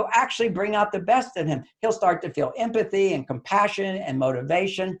 And you'll actually bring out the best in him. He'll start to feel empathy and compassion and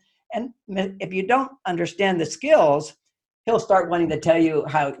motivation. And if you don't understand the skills, he'll start wanting to tell you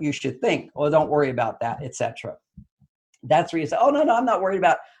how you should think. Oh, don't worry about that, etc. That's where you say, oh, no, I'm not worried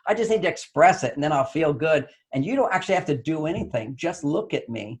about it. I just need to express it and then I'll feel good. And you don't actually have to do anything. Just look at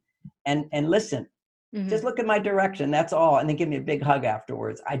me and listen. Just look in my direction. That's all. And then give me a big hug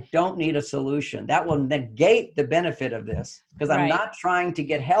afterwards. I don't need a solution. That will negate the benefit of this because I'm not trying to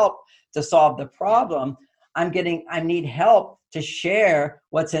get help to solve the problem. I need help to share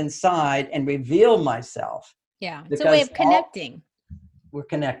what's inside and reveal myself. Yeah. It's a way of connecting. We're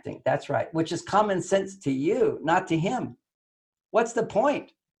connecting. That's right. Which is common sense to you, not to him. What's the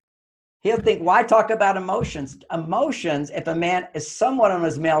point? He'll think, why talk about emotions? Emotions, if a man is somewhat on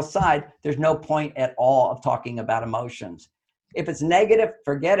his male side, there's no point at all of talking about emotions. If it's negative,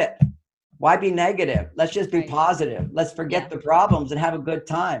 forget it. Why be negative? Let's just be positive. Let's forget the problems and have a good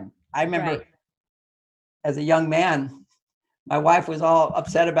time. I remember as a young man, my wife was all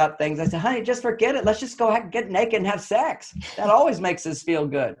upset about things. I said, honey, just forget it. Let's just go get naked and have sex. That always makes us feel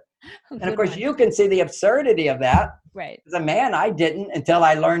good. And of course, you can see the absurdity of that. Right. As a man, I didn't until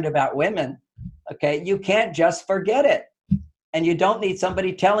I learned about women. Okay. You can't just forget it. And you don't need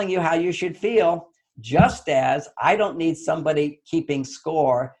somebody telling you how you should feel, just as I don't need somebody keeping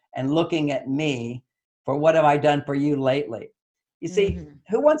score and looking at me for what have I done for you lately. You see,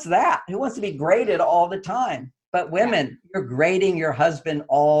 who wants that? Who wants to be graded all the time? But women, you're grading your husband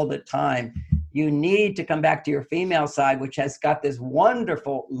all the time. You need to come back to your female side, which has got this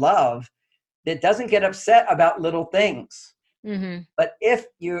wonderful love that doesn't get upset about little things. But if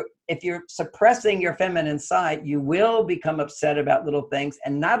you're suppressing your feminine side, you will become upset about little things.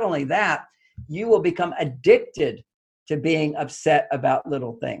 And not only that, you will become addicted to being upset about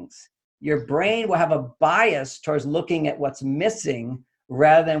little things. Your brain will have a bias towards looking at what's missing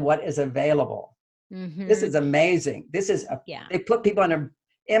rather than what is available. This is amazing. They put people under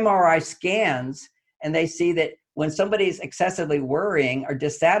MRI scans and they see that when somebody's excessively worrying or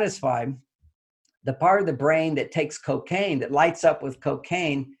dissatisfied, the part of the brain that takes cocaine, that lights up with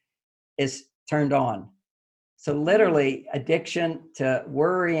cocaine, is turned on. So literally, addiction to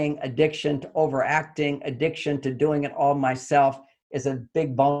worrying, addiction to overacting, addiction to doing it all myself is a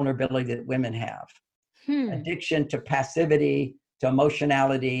big vulnerability that women have. Addiction to passivity, to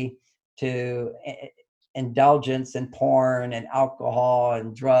emotionality, to indulgence in porn and alcohol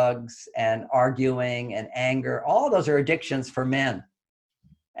and drugs and arguing and anger. All those are addictions for men.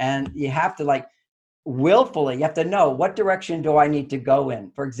 And you have to willfully, you have to know, what direction do I need to go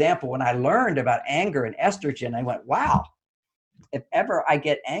in? For example, when I learned about anger and estrogen, I went, wow, if ever I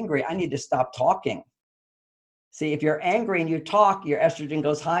get angry, I need to stop talking. See, if you're angry and you talk, your estrogen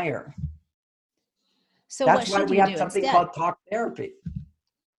goes higher. So that's what why we have something called talk therapy.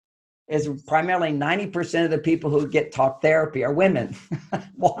 Is primarily 90% of the people who get talk therapy are women.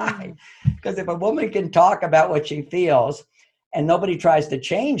 Why? Because if a woman can talk about what she feels and nobody tries to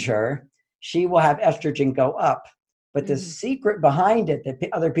change her, she will have estrogen go up. But the secret behind it that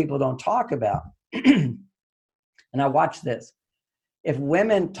other people don't talk about, and I watch this, if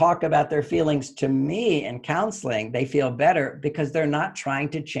women talk about their feelings to me in counseling, they feel better because they're not trying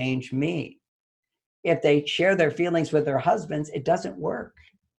to change me. If they share their feelings with their husbands, it doesn't work.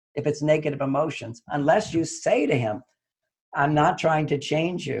 If it's negative emotions, unless you say to him, I'm not trying to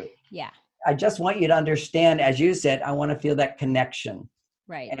change you. Yeah. I just want you to understand, as you said, I want to feel that connection.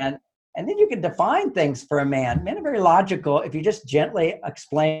 Right. And then you can define things for a man. Men are very logical if you just gently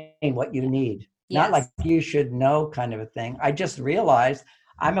explain what you need. Not like you should know kind of a thing. I just realized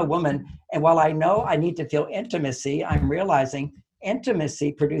I'm a woman, and while I know I need to feel intimacy, I'm realizing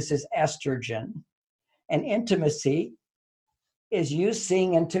intimacy produces estrogen, and intimacy is you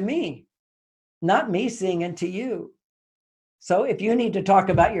seeing into me, not me seeing into you. So if you need to talk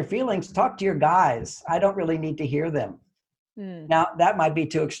about your feelings, talk to your guys. I don't really need to hear them. Now, that might be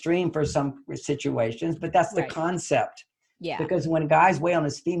too extreme for some situations, but that's the concept. Yeah. Because when a guy's way on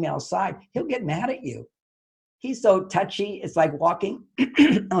his female side, he'll get mad at you. He's so touchy. It's like walking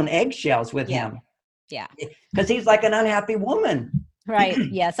on eggshells with him. Yeah. Because he's like an unhappy woman. Right.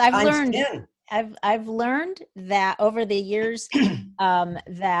 Yes. I've Times learned 10. I've learned that over the years,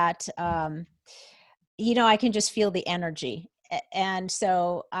 that, I can just feel the energy. And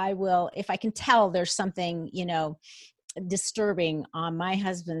so I will, if I can tell there's something, disturbing on my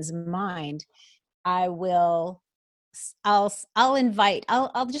husband's mind, I'll invite,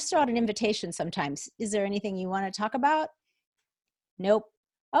 I'll just throw out an invitation sometimes. Is there anything you want to talk about? Nope.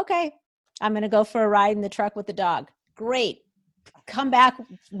 Okay. I'm going to go for a ride in the truck with the dog. Great. Come back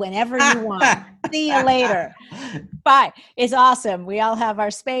whenever you want. See you later. Bye. It's awesome. We all have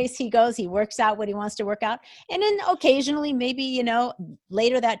our space. He goes, he works out what he wants to work out. And then occasionally, maybe,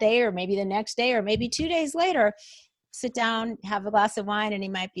 later that day, or maybe the next day, or maybe 2 days later, sit down, have a glass of wine, and he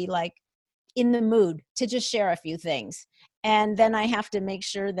might be like in the mood to just share a few things. And then I have to make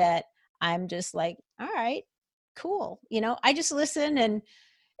sure that I'm just like, all right, cool. I just listen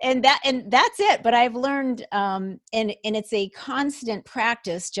and that's it. But I've learned, and it's a constant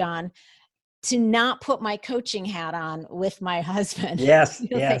practice, John, to not put my coaching hat on with my husband. Yes.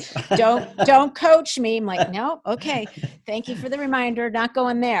 Yes. Say, don't coach me. I'm like, no, okay. Thank you for the reminder. Not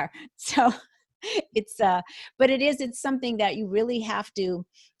going there. So it's, but it's something that you really have to,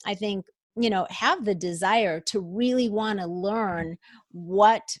 I think, have the desire to really want to learn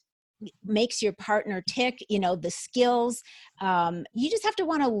what makes your partner tick, the skills. You just have to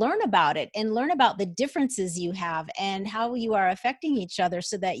want to learn about it and learn about the differences you have and how you are affecting each other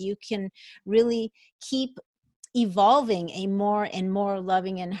so that you can really keep evolving a more and more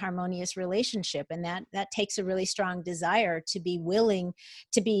loving and harmonious relationship. And that takes a really strong desire to be willing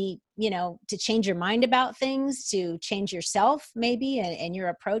to be, to change your mind about things, to change yourself maybe and your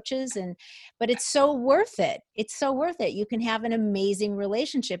approaches. But it's so worth it. It's so worth it. You can have an amazing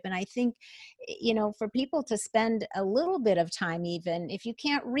relationship. And I think, for people to spend a little bit of time, even if you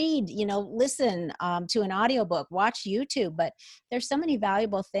can't read, listen to an audiobook, watch YouTube, but there's so many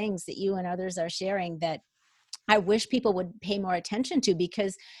valuable things that you and others are sharing that I wish people would pay more attention to,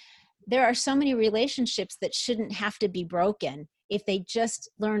 because there are so many relationships that shouldn't have to be broken if they just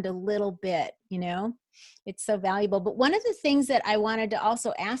learned a little bit, it's so valuable. But one of the things that I wanted to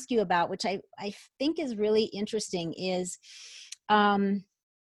also ask you about, which I think is really interesting, is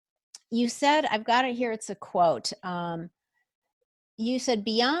you said, I've got it here, it's a quote. You said,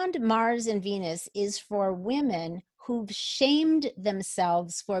 beyond Mars and Venus is for women who've shamed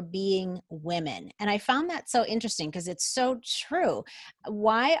themselves for being women. And I found that so interesting because it's so true.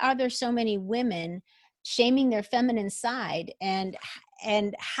 Why are there so many women shaming their feminine side? And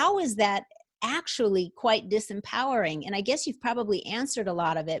how is that actually quite disempowering? And I guess you've probably answered a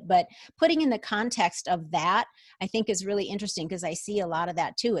lot of it, but putting in the context of that, I think is really interesting, because I see a lot of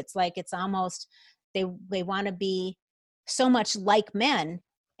that too. It's like, it's almost, they want to be so much like men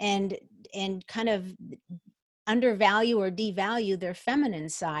and kind of undervalue or devalue their feminine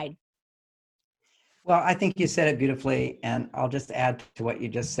side. Well, I think you said it beautifully, and I'll just add to what you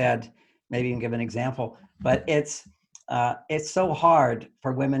just said, maybe even give an example. But it's so hard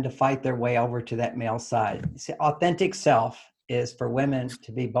for women to fight their way over to that male side. See, authentic self is for women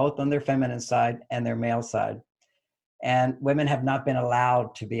to be both on their feminine side and their male side. And women have not been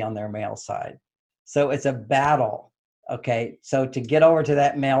allowed to be on their male side. So it's a battle. Okay. So to get over to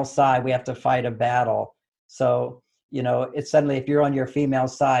that male side, we have to fight a battle. So, it's suddenly, if you're on your female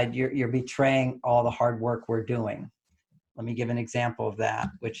side, you're betraying all the hard work we're doing. Let me give an example of that,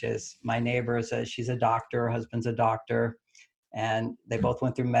 which is my neighbor says she's a doctor, her husband's a doctor, and they both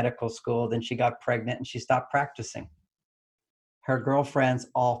went through medical school. Then she got pregnant and she stopped practicing. Her girlfriends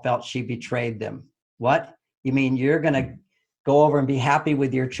all felt she betrayed them. What? You mean you're going to go over and be happy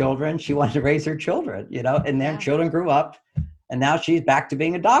with your children? She wanted to raise her children, and their children grew up, and now she's back to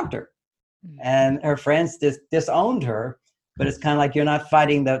being a doctor. And her friends disowned her, but it's kind of like, you're not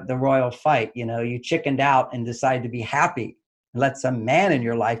fighting the royal fight. You chickened out and decided to be happy and let some man in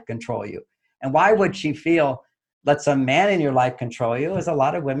your life control you. And why would she feel let some man in your life control you? As a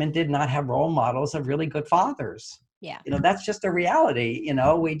lot of women did not have role models of really good fathers. Yeah. That's just a reality.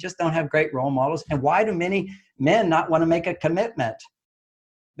 We just don't have great role models. And why do many men not want to make a commitment?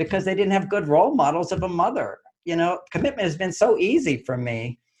 Because they didn't have good role models of a mother. Commitment has been so easy for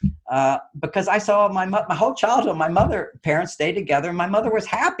me. Because I saw my whole childhood, parents stayed together, and my mother was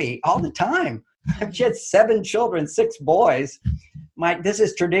happy all the time. She had 7 children, 6 boys. This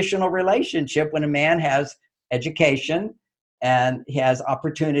is traditional relationship when a man has education and he has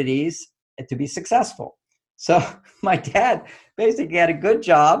opportunities to be successful. So my dad basically had a good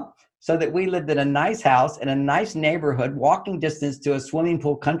job, so that we lived in a nice house in a nice neighborhood, walking distance to a swimming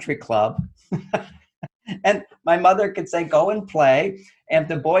pool country club. And my mother could say, go and play. And if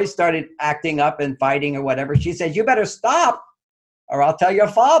the boys started acting up and fighting or whatever, she said, you better stop or I'll tell your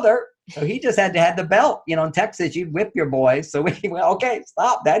father. So he just had to have the belt. You know, in Texas, you'd whip your boys. So we went, okay,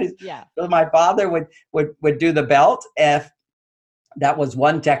 stop. That is, yeah. So my father would do the belt. If that was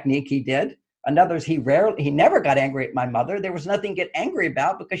one technique he did. Another is he never got angry at my mother. There was nothing to get angry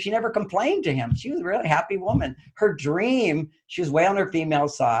about because she never complained to him. She was a really happy woman. Her dream, she was way on her female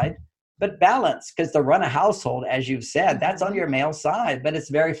side, but balanced, because to run a household, as you've said, that's on your male side, but it's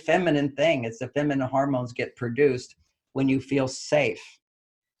a very feminine thing. It's the feminine hormones get produced when you feel safe.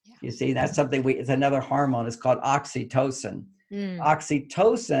 Yeah. You see, that's something it's another hormone. It's called oxytocin.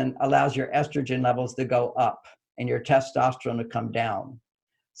 Oxytocin allows your estrogen levels to go up and your testosterone to come down.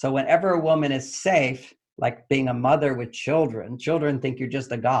 So whenever a woman is safe, like being a mother with children think you're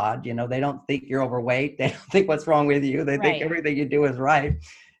just a god. You know, they don't think you're overweight. They don't think what's wrong with you. They think everything you do is right.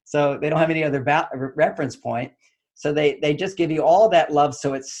 So they don't have any other reference point. So they just give you all that love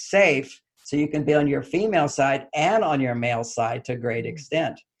so it's safe, so you can be on your female side and on your male side to a great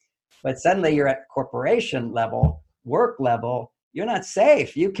extent. But suddenly you're at corporation level, work level, you're not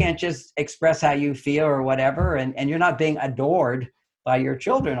safe. You can't just express how you feel or whatever, and you're not being adored by your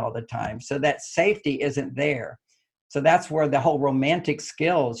children all the time. So that safety isn't there. So that's where the whole romantic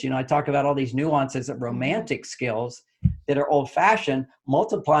skills, you know, I talk about all these nuances of romantic skills that are old-fashioned,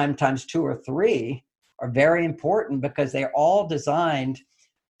 multiply them times 2 or 3 are very important, because they're all designed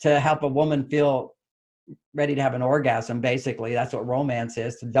to help a woman feel ready to have an orgasm. Basically, that's what romance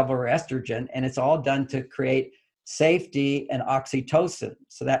is, to double her estrogen. And it's all done to create safety and oxytocin.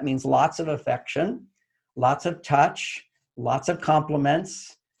 So that means lots of affection, lots of touch, lots of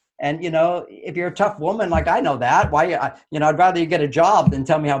compliments. And, you know, if you're a tough woman, like I know that, I'd rather you get a job than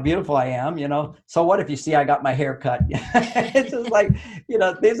tell me how beautiful I am, you know. So what if you see I got my hair cut? It's just like, you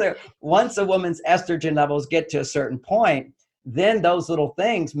know, once a woman's estrogen levels get to a certain point, then those little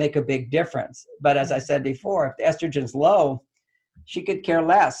things make a big difference. But as I said before, if the estrogen's low, she could care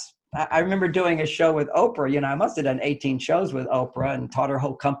less. I remember doing a show with Oprah. You know, I must have done 18 shows with Oprah and taught her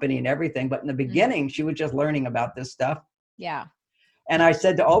whole company and everything. But in the beginning, she was just learning about this stuff. Yeah. And I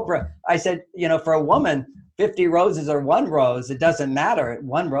said to Oprah, I said, you know, for a woman, 50 roses or 1 rose, it doesn't matter.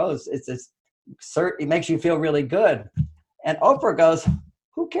 1 rose, it makes you feel really good. And Oprah goes,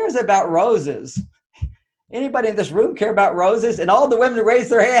 who cares about roses? Anybody in this room care about roses? And all the women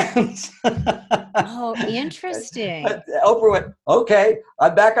raised their hands. Oh, interesting. Oprah went, okay,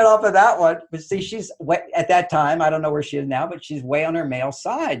 I'm backing off of that one. But see, she's at that time, I don't know where she is now, but she's way on her male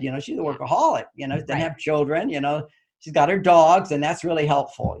side. You know, she's a workaholic, you know, doesn't have children, you know, she's got her dogs, and that's really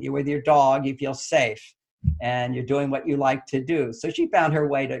helpful. You're with your dog, you feel safe, and you're doing what you like to do. So she found her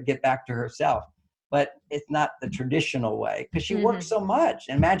way to get back to herself. But it's not the traditional way, because she works so much.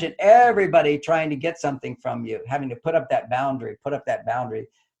 Imagine everybody trying to get something from you, having to put up that boundary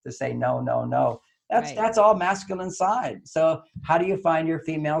to say, no, no, no. That's all masculine side. So how do you find your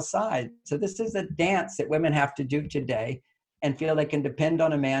female side? So this is a dance that women have to do today, and feel they can depend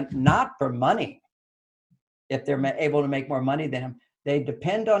on a man, not for money. If they're able to make more money than him, they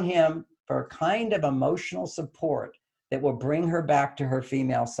depend on him for a kind of emotional support that will bring her back to her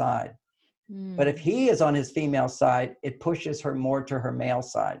female side. But if he is on his female side, it pushes her more to her male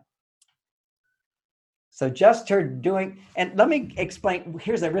side. So just her doing, and let me explain,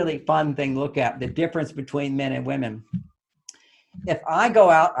 here's a really fun thing to look at, the difference between men and women. If I go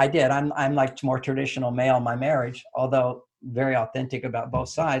out, I'm like more traditional male in my marriage, although very authentic about both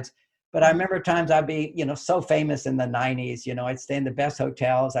sides. But I remember times I'd be, you know, so famous in the 90s, you know, I'd stay in the best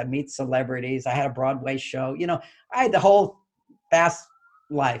hotels, I'd meet celebrities, I had a Broadway show, you know, I had the whole fast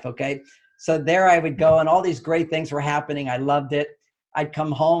life, okay? So there I would go, and all these great things were happening. I loved it. I'd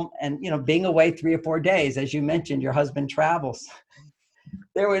come home, and, you know, being away 3 or 4 days, as you mentioned, your husband travels.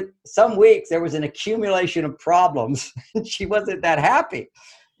 There were some weeks, there was an accumulation of problems. She wasn't that happy,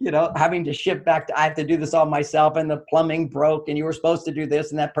 you know, having to ship back I have to do this all myself, and the plumbing broke, and you were supposed to do this,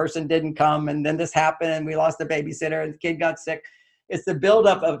 and that person didn't come, and then this happened, and we lost the babysitter, and the kid got sick. It's the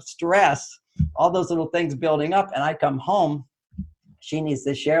buildup of stress, all those little things building up, and I come home. She needs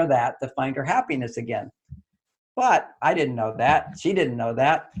to share that to find her happiness again. But I didn't know that. She didn't know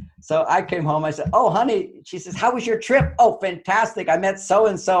that. So I came home. I said, oh, honey, she says, how was your trip? Oh, fantastic. I met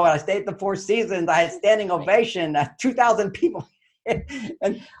so-and-so. And I stayed at the Four Seasons. I had standing ovation, 2,000 people.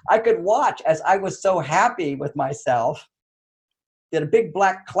 And I could watch as I was so happy with myself that a big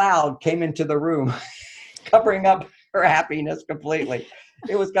black cloud came into the room, covering up her happiness completely.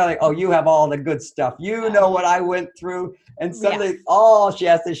 It was kind of like, oh, you have all the good stuff. You know what I went through. And suddenly, she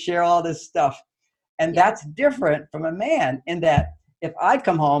has to share all this stuff. And that's different from a man in that if I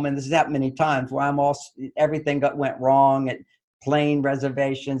come home, and this has happened many times, where everything went wrong at plane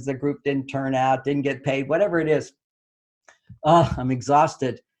reservations, the group didn't turn out, didn't get paid, whatever it is. Oh, I'm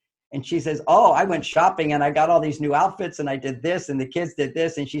exhausted. And she says, oh, I went shopping and I got all these new outfits and I did this and the kids did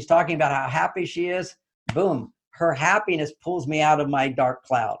this. And she's talking about how happy she is. Boom. Her happiness pulls me out of my dark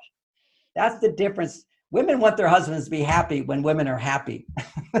cloud. That's the difference. Women want their husbands to be happy when women are happy.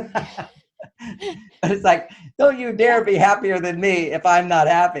 But it's like, don't you dare be happier than me if I'm not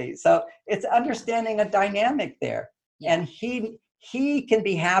happy. So it's understanding a dynamic there. Yeah. And he can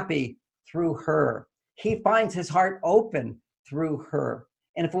be happy through her. He finds his heart open through her.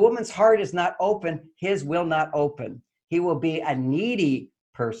 And if a woman's heart is not open, his will not open. He will be a needy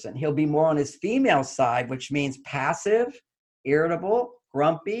person. He'll be more on his female side, which means passive, irritable,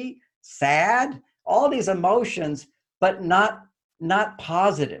 grumpy, sad, all these emotions, but not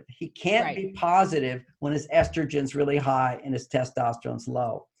positive. He can't be positive when his estrogen's really high and his testosterone's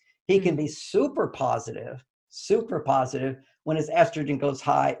low. He can be super positive when his estrogen goes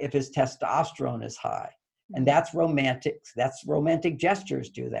high if his testosterone is high. And that's romantic. That's romantic gestures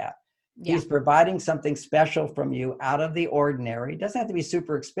do that. Yeah. He's providing something special from you out of the ordinary. It doesn't have to be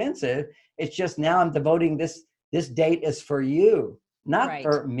super expensive. It's just now I'm devoting this date is for you, not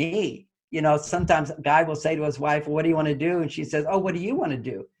for me. You know, sometimes a guy will say to his wife, well, what do you want to do? And she says, oh, what do you want to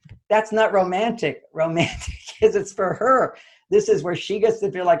do? That's not romantic. Romantic is it's for her. This is where she gets to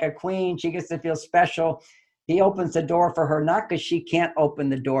feel like a queen. She gets to feel special. He opens the door for her, not because she can't open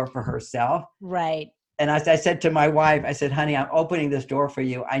the door for herself. Right. And as I said to my wife, I said, honey, I'm opening this door for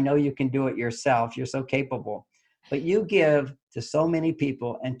you. I know you can do it yourself. You're so capable. But you give to so many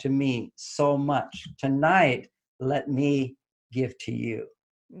people and to me so much. Tonight, let me give to you.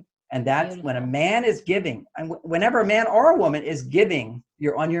 And that's beautiful. When a man is giving, and whenever a man or a woman is giving,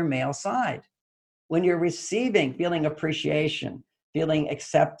 you're on your male side. When you're receiving, feeling appreciation, feeling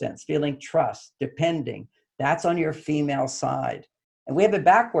acceptance, feeling trust, depending, that's on your female side. And we have it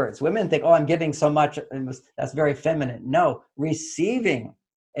backwards. Women think, oh, I'm giving so much. That's very feminine. No, receiving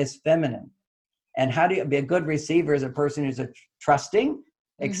is feminine. And how do you be a good receiver is a person who's trusting,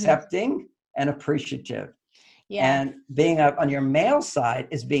 accepting, and appreciative. Yeah. And being on your male side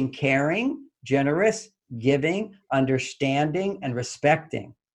is being caring, generous, giving, understanding, and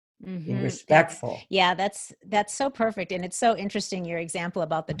respecting. Being respectful. That's so perfect. And it's so interesting, your example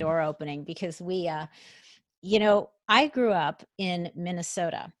about the door opening, because we, I grew up in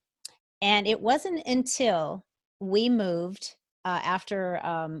Minnesota, and it wasn't until we moved after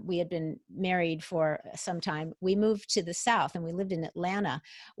we had been married for some time, we moved to the South and we lived in Atlanta,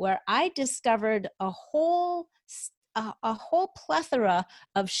 where I discovered a whole plethora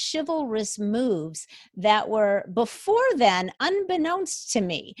of chivalrous moves that were before then unbeknownst to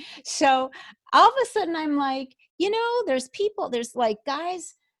me. So all of a sudden I'm like, there's like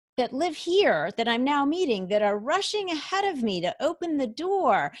guys that live here that I'm now meeting that are rushing ahead of me to open the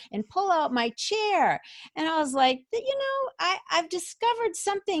door and pull out my chair. And I was like, I've discovered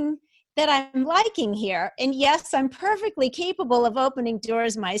something that I'm liking here. And yes, I'm perfectly capable of opening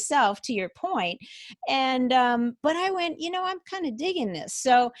doors myself, to your point. And, but I went, I'm kind of digging this.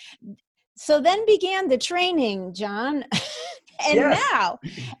 So then began the training, John.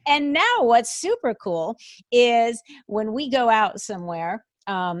 And now what's super cool is when we go out somewhere,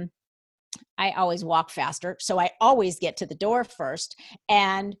 I always walk faster. So I always get to the door first.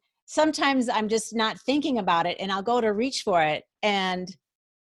 And sometimes I'm just not thinking about it and I'll go to reach for it. And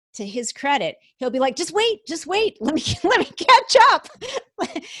to his credit, he'll be like, just wait, let me catch up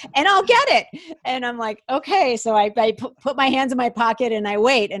and I'll get it. And I'm like, okay. So I put my hands in my pocket and I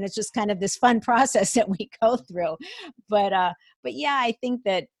wait. And it's just kind of this fun process that we go through. But yeah, I think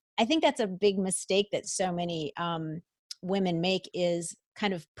that's a big mistake that so many women make, is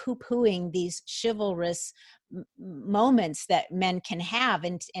kind of poo-pooing these chivalrous moments that men can have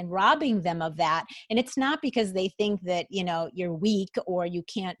and robbing them of that. And it's not because they think that, you're weak or you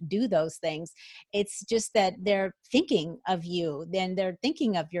can't do those things. It's just that they're thinking of you, then they're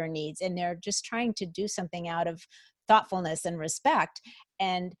thinking of your needs, and they're just trying to do something out of thoughtfulness and respect.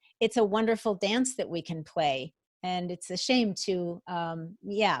 And it's a wonderful dance that we can play. And it's a shame to,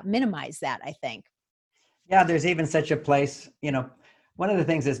 minimize that, I think. Yeah, there's even such a place, one of the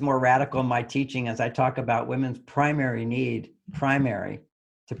things that's more radical in my teaching as I talk about women's primary need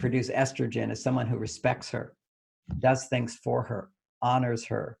to produce estrogen is someone who respects her, does things for her, honors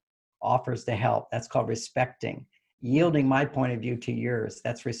her, offers to help. That's called respecting. Yielding my point of view to yours,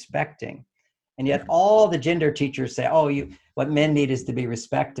 that's respecting. And yet all the gender teachers say, oh, what men need is to be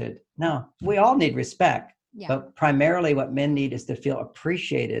respected. No, we all need respect. Yeah. But primarily what men need is to feel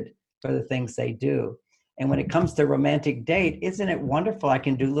appreciated for the things they do. And when it comes to romantic date, isn't it wonderful? I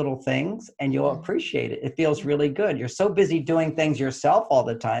can do little things and you'll appreciate it. It feels really good. You're so busy doing things yourself all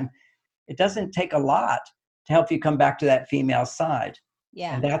the time. It doesn't take a lot to help you come back to that female side.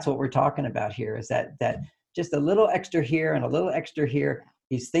 Yeah. And that's what we're talking about here, is that just a little extra here and a little extra here.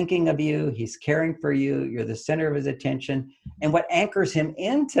 He's thinking of you. He's caring for you. You're the center of his attention. And what anchors him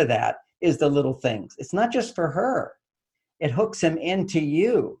into that is the little things. It's not just for her. It hooks him into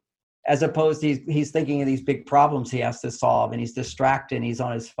you, as opposed to he's thinking of these big problems he has to solve, and he's distracted and he's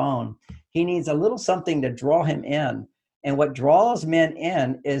on his phone. He needs a little something to draw him in. And what draws men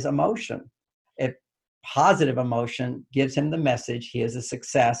in is emotion. Positive emotion gives him the message he is a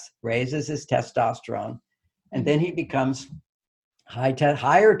success, raises his testosterone, and then he becomes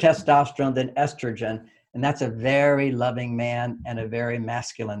higher testosterone than estrogen. And that's a very loving man and a very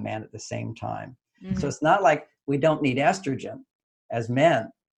masculine man at the same time. Mm-hmm. So it's not like we don't need estrogen as men.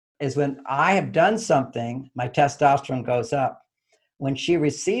 Is when I have done something, my testosterone goes up. When she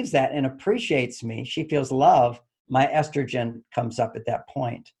receives that and appreciates me, she feels love, my estrogen comes up at that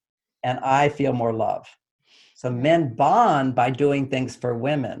point, and I feel more love. So men bond by doing things for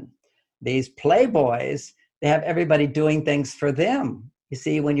women. These playboys, they have everybody doing things for them. You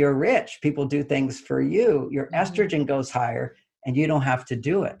see, when you're rich, people do things for you. Your estrogen goes higher and you don't have to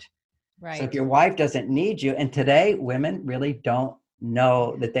do it. Right. So if your wife doesn't need you, and today women really don't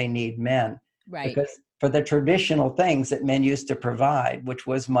know that they need men. Right. Because for the traditional things that men used to provide, which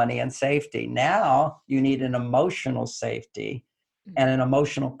was money and safety, now you need an emotional safety and an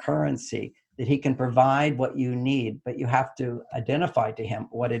emotional currency that he can provide what you need, but you have to identify to him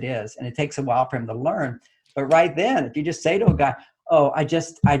what it is. And it takes a while for him to learn. But right then, if you just say to a guy, oh, I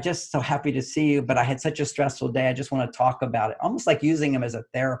just so happy to see you, but I had such a stressful day. I just want to talk about it. Almost like using him as a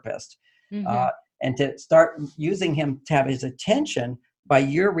therapist. Mm-hmm. And to start using him to have his attention by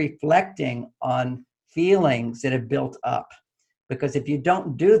you're reflecting on feelings that have built up. Because if you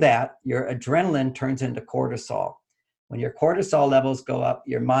don't do that, your adrenaline turns into cortisol. When your cortisol levels go up,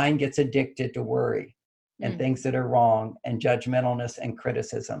 your mind gets addicted to worry and things that are wrong and judgmentalness and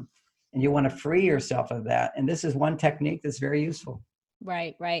criticism. And you want to free yourself of that. And this is one technique that's very useful.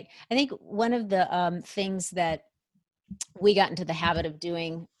 Right, right. I think one of the things that we got into the habit of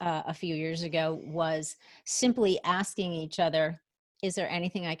doing a few years ago was simply asking each other, is there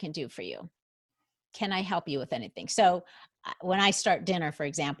anything I can do for you? Can I help you with anything? So when I start dinner, for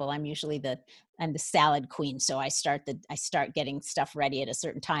example, I'm usually I'm the salad queen. So I start getting stuff ready at a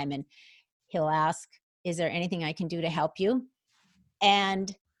certain time, and he'll ask, is there anything I can do to help you?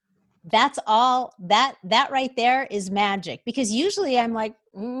 And that's all that right there is magic, because usually I'm like,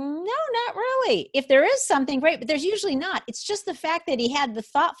 no, not really. If there is something, great, but there's usually not. It's just the fact that he had the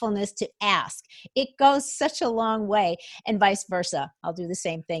thoughtfulness to ask. It goes such a long way, and vice versa. I'll do the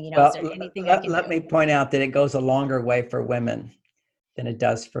same thing. Well, is there anything I can do? Let me point out that it goes a longer way for women than it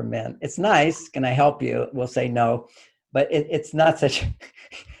does for men. It's nice. Can I help you? We'll say no, but it's not such.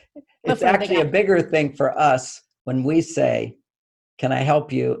 It's actually a bigger thing for us when we say, can I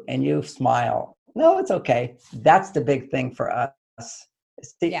help you? And you smile. No, it's okay. That's the big thing for us.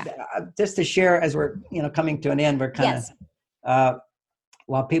 Just to share, as we're coming to an end, we're kind of,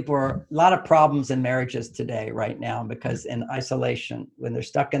 while people are, a lot of problems in marriages today right now, because in isolation, when they're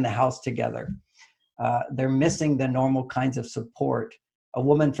stuck in the house together, they're missing the normal kinds of support. A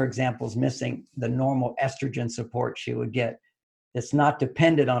woman, for example, is missing the normal estrogen support she would get. It's not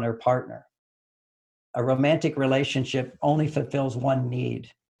dependent on her partner. A romantic relationship only fulfills one need.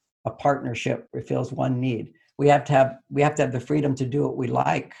 A partnership fulfills one need. We have to have the freedom to do what we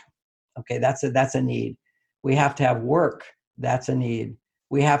like. Okay, that's a need. We have to have work. That's a need.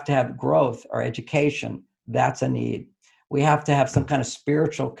 We have to have growth or education. That's a need. We have to have some kind of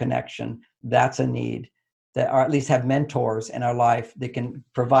spiritual connection. That's a need. Or at least have mentors in our life that can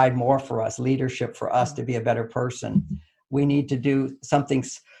provide more for us, leadership for us to be a better person. We need to do something,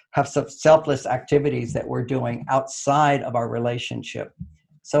 have some selfless activities that we're doing outside of our relationship.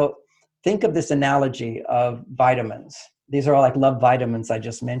 So think of this analogy of vitamins. These are all like love vitamins I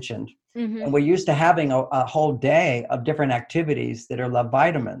just mentioned. Mm-hmm. And we're used to having a whole day of different activities that are love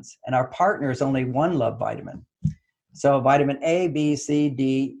vitamins. And our partner is only one love vitamin. So vitamin A, B, C,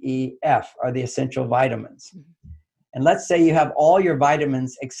 D, E, F are the essential vitamins. And let's say you have all your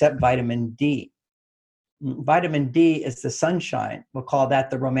vitamins except vitamin D. Vitamin D is the sunshine. We'll call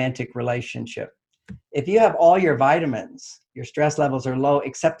that the romantic relationship. If you have all your vitamins, your stress levels are low,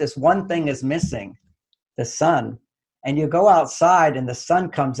 except this one thing is missing, the sun. and you go outside and the sun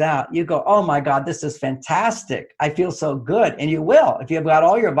comes out, you go, oh my God, this is fantastic. I feel so good. And you will. If you've got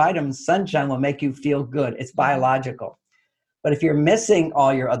all your vitamins, sunshine will make you feel good. It's biological. But if you're missing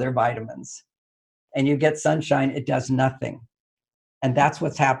all your other vitamins and you get sunshine, it does nothing. And that's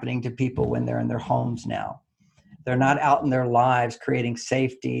what's happening to people when they're in their homes now. They're not out in their lives creating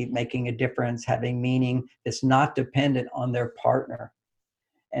safety, making a difference, having meaning that's not dependent on their partner.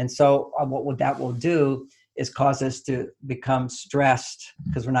 And so what that will do is cause us to become stressed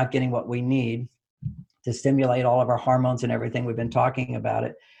because we're not getting what we need to stimulate all of our hormones and everything. We've been talking about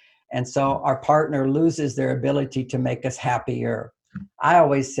it. And so our partner loses their ability to make us happier. I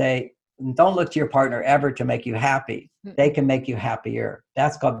always say, don't look to your partner ever to make you happy. They can make you happier.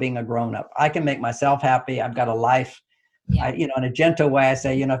 That's called being a grown-up. I can make myself happy. I've got a life. Yeah. In a gentle way, I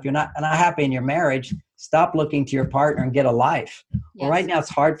say, if you're not happy in your marriage, stop looking to your partner and get a life. Yes. Well, right now it's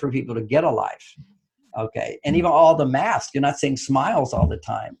hard for people to get a life. Okay. And even all the masks, you're not seeing smiles all the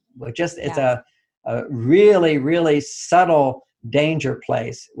time. It's a really, really subtle danger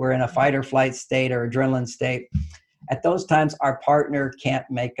place. We're in a fight or flight state or adrenaline state. At those times, our partner can't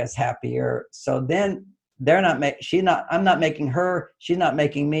make us happier. So then I'm not making her, she's not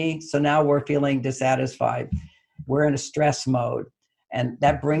making me. So now we're feeling dissatisfied. We're in a stress mode, and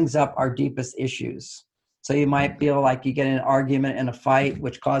that brings up our deepest issues. So you might feel like you get in an argument and a fight,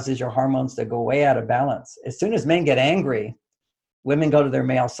 which causes your hormones to go way out of balance. As soon as men get angry, women go to their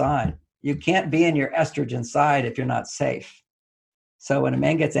male side. You can't be in your estrogen side if you're not safe. So when a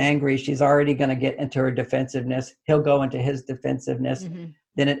man gets angry, she's already going to get into her defensiveness. He'll go into his defensiveness. Mm-hmm.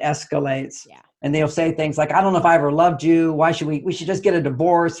 Then it escalates. Yeah. And they'll say things like, I don't know if I ever loved you. Why should we should just get a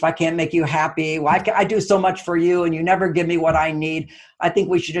divorce if I can't make you happy. Why I do so much for you and you never give me what I need. I think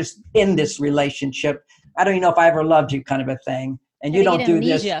we should just end this relationship. I don't even know if I ever loved you, kind of a thing. And you don't do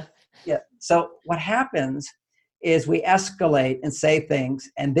amnesia. This. Yeah. So what happens is we escalate and say things.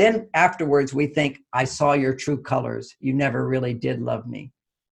 And then afterwards we think, I saw your true colors. You never really did love me.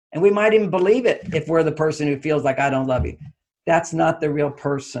 And we might even believe it if we're the person who feels like I don't love you. That's not the real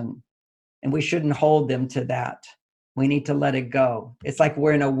person. And we shouldn't hold them to that. We need to let it go. It's like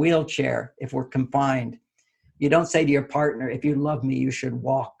we're in a wheelchair if we're confined. You don't say to your partner, if you love me, you should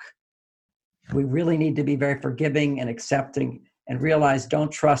walk. We really need to be very forgiving and accepting and realize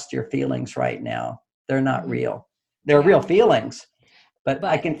don't trust your feelings right now. They're not real. They're real feelings. But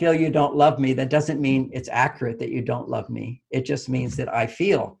I can feel you don't love me. That doesn't mean it's accurate that you don't love me. It just means that I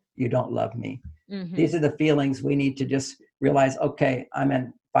feel you don't love me. Mm-hmm. These are the feelings we need to just realize, okay, I'm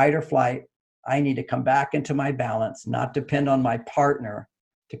in fight or flight. I need to come back into my balance, not depend on my partner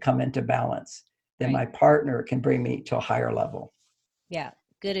to come into balance. Then my partner can bring me to a higher level. Yeah,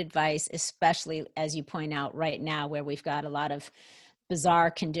 good advice, especially as you point out right now where we've got a lot of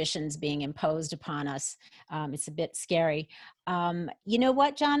bizarre conditions being imposed upon us. It's a bit scary. You know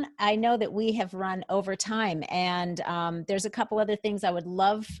what, John? I know that we have run over time, and there's a couple other things I would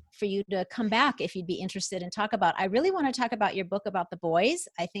love for you to come back if you'd be interested in talk about. I really want to talk about your book about the boys.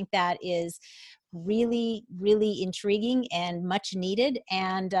 I think that is really, really intriguing and much needed.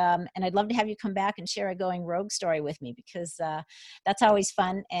 And I'd love to have you come back and share a going rogue story with me, because that's always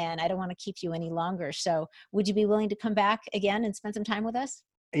fun, and I don't want to keep you any longer. So would you be willing to come back again and spend some time with us?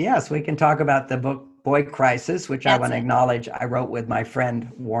 Yes, we can talk about the book Boy Crisis, which I want to acknowledge I wrote with my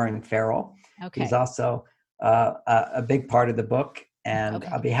friend Warren Farrell. Okay. He's also a big part of the book. And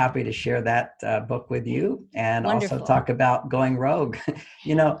I'll be happy to share that book with you, and also talk about going rogue.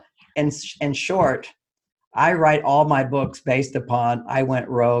 In short, I write all my books based upon I went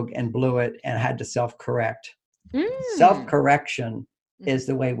rogue and blew it and had to self-correct. Self-correction is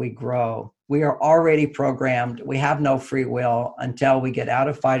the way we grow. We are already programmed. We have no free will until we get out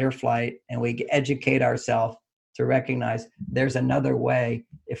of fight or flight and we educate ourselves to recognize there's another way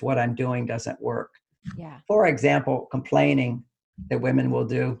if what I'm doing doesn't work. Yeah. For example, complaining that women will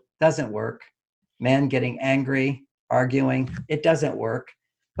do doesn't work. Men getting angry, arguing, it doesn't work.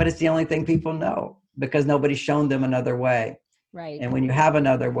 But it's the only thing people know because nobody's shown them another way. Right. And when you have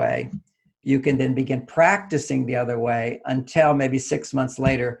another way, you can then begin practicing the other way until maybe 6 months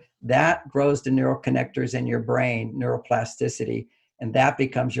later, that grows the neural connectors in your brain, neuroplasticity, and that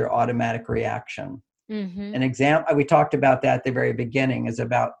becomes your automatic reaction. Mm-hmm. An example, we talked about that at the very beginning, is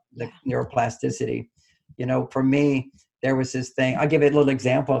about the neuroplasticity. For me, there was this thing, I'll give you a little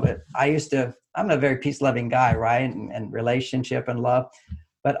example of it. I'm a very peace-loving guy, right? And relationship and love.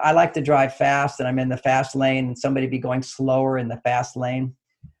 But I like to drive fast, and I'm in the fast lane, and somebody be going slower in the fast lane.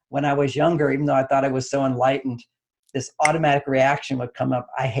 When I was younger, even though I thought I was so enlightened, this automatic reaction would come up,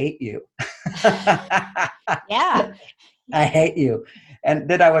 I hate you. Yeah. I hate you. And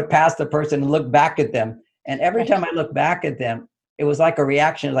then I would pass the person and look back at them, And every time I look back at them, it was like a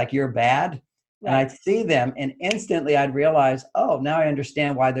reaction, like you're bad. And I'd see them and instantly I'd realize, oh, now I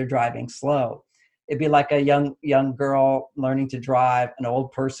understand why they're driving slow. It'd be like a young girl learning to drive, an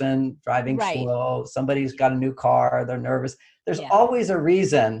old person driving slow, somebody's got a new car, they're nervous. There's always a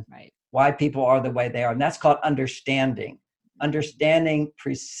reason why people are the way they are. And that's called understanding. Understanding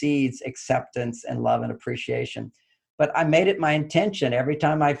precedes acceptance and love and appreciation. But I made it my intention. Every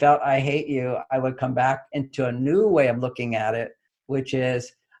time I felt I hate you, I would come back into a new way of looking at it, which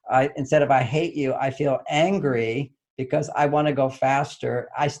is instead of I hate you, I feel angry because I want to go faster.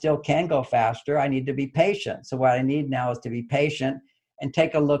 I still can go faster. I need to be patient. So what I need now is to be patient and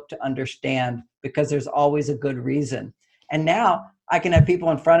take a look to understand, because there's always a good reason. And now I can have people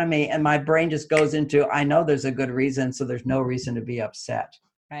in front of me and my brain just goes into, I know there's a good reason, so there's no reason to be upset.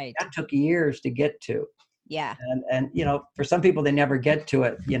 Right. That took years to get to. Yeah. And you know, for some people, they never get to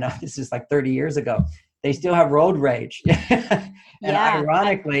it. You know, this is like 30 years ago. They still have road rage. And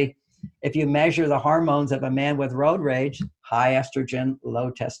ironically, if you measure the hormones of a man with road rage, high estrogen,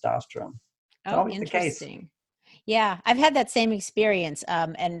 low testosterone. It's always the case. Yeah, I've had that same experience.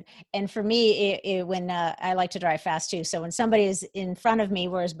 And for me, when I like to drive fast too. So when somebody is in front of me,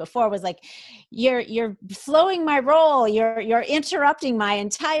 whereas before was like, you're slowing my roll, you're interrupting my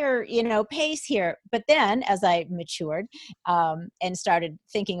entire, pace here. But then as I matured and started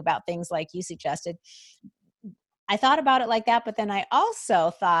thinking about things like you suggested, I thought about it like that, but then I also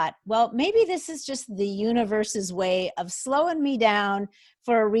thought, well, maybe this is just the universe's way of slowing me down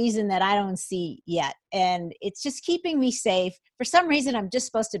for a reason that I don't see yet. And it's just keeping me safe. For some reason, I'm just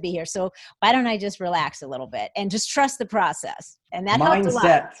supposed to be here. So why don't I just relax a little bit and just trust the process? And that helped a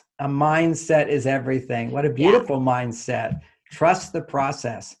lot. A mindset is everything. What a beautiful mindset. Trust the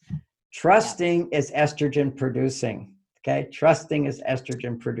process. Trusting is estrogen producing. Okay. Trusting is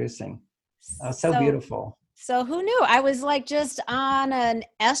estrogen producing. So beautiful. So who knew? I was like just on an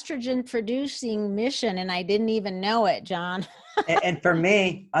estrogen producing mission and I didn't even know it, John. And for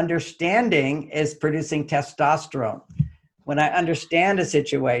me, understanding is producing testosterone. When I understand a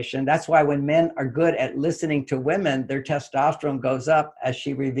situation, that's why when men are good at listening to women, their testosterone goes up as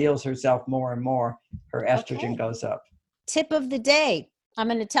she reveals herself more and more. Her estrogen goes up. Tip of the day. I'm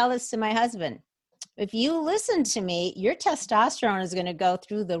going to tell this to my husband. If you listen to me, your testosterone is going to go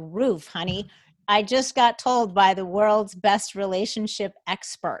through the roof, honey. I just got told by the world's best relationship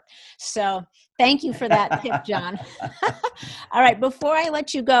expert. So thank you for that tip, John. All right. Before I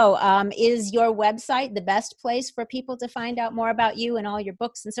let you go, is your website the best place for people to find out more about you and all your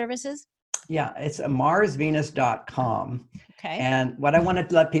books and services? Yeah, it's marsvenus.com. Okay. And what I wanted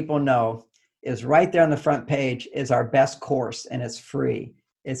to let people know is right there on the front page is our best course, and it's free.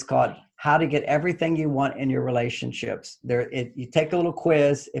 It's called How to Get Everything You Want in Your Relationships. You take a little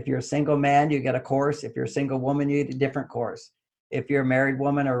quiz. If you're a single man, you get a course. If you're a single woman, you get a different course. If you're a married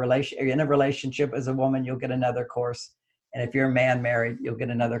woman or in a relationship as a woman, you'll get another course. And if you're a man married, you'll get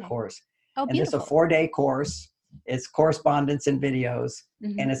another course. Oh, and it's a 4-day course. It's correspondence and videos,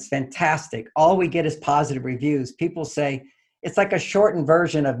 and it's fantastic. All we get is positive reviews. People say it's like a shortened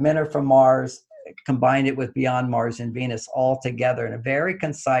version of Men Are From Mars, combined it with Beyond Mars and Venus all together in a very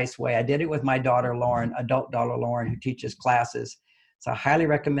concise way. I did it with my daughter, Lauren, adult daughter, Lauren, who teaches classes. So I highly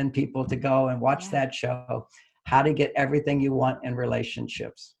recommend people to go and watch that show, How to Get Everything You Want in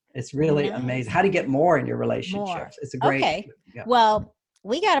Relationships. It's really amazing. How to get more in your relationships. It's a great. Okay. Well,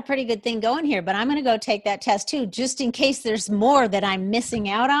 we got a pretty good thing going here, but I'm going to go take that test too, just in case there's more that I'm missing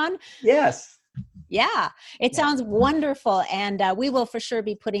out on. Yes. Yeah, it sounds wonderful. And we will for sure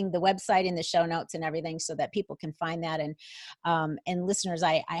be putting the website in the show notes and everything so that people can find that. And listeners,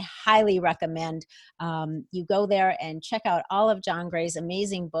 I highly recommend you go there and check out all of John Gray's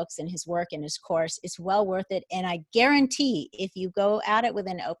amazing books and his work and his course. It's well worth it. And I guarantee if you go at it with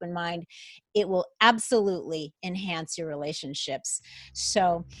an open mind, it will absolutely enhance your relationships.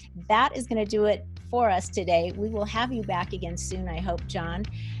 So that is going to do it for us today. We will have you back again soon, I hope, John.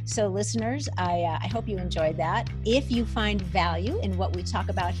 So listeners, I hope you enjoyed that. If you find value in what we talk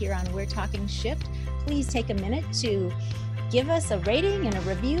about here on We're Talking Shift, please take a minute to give us a rating and a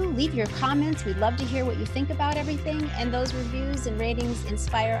review. Leave your comments. We'd love to hear what you think about everything. And those reviews and ratings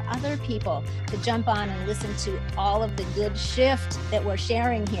inspire other people to jump on and listen to all of the good shift that we're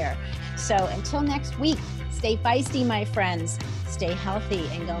sharing here. So until next week, stay feisty, my friends. Stay healthy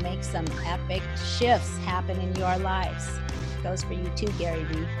and go make some epic shifts happen in your lives. Goes for you too, Gary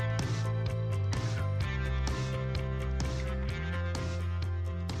Vee.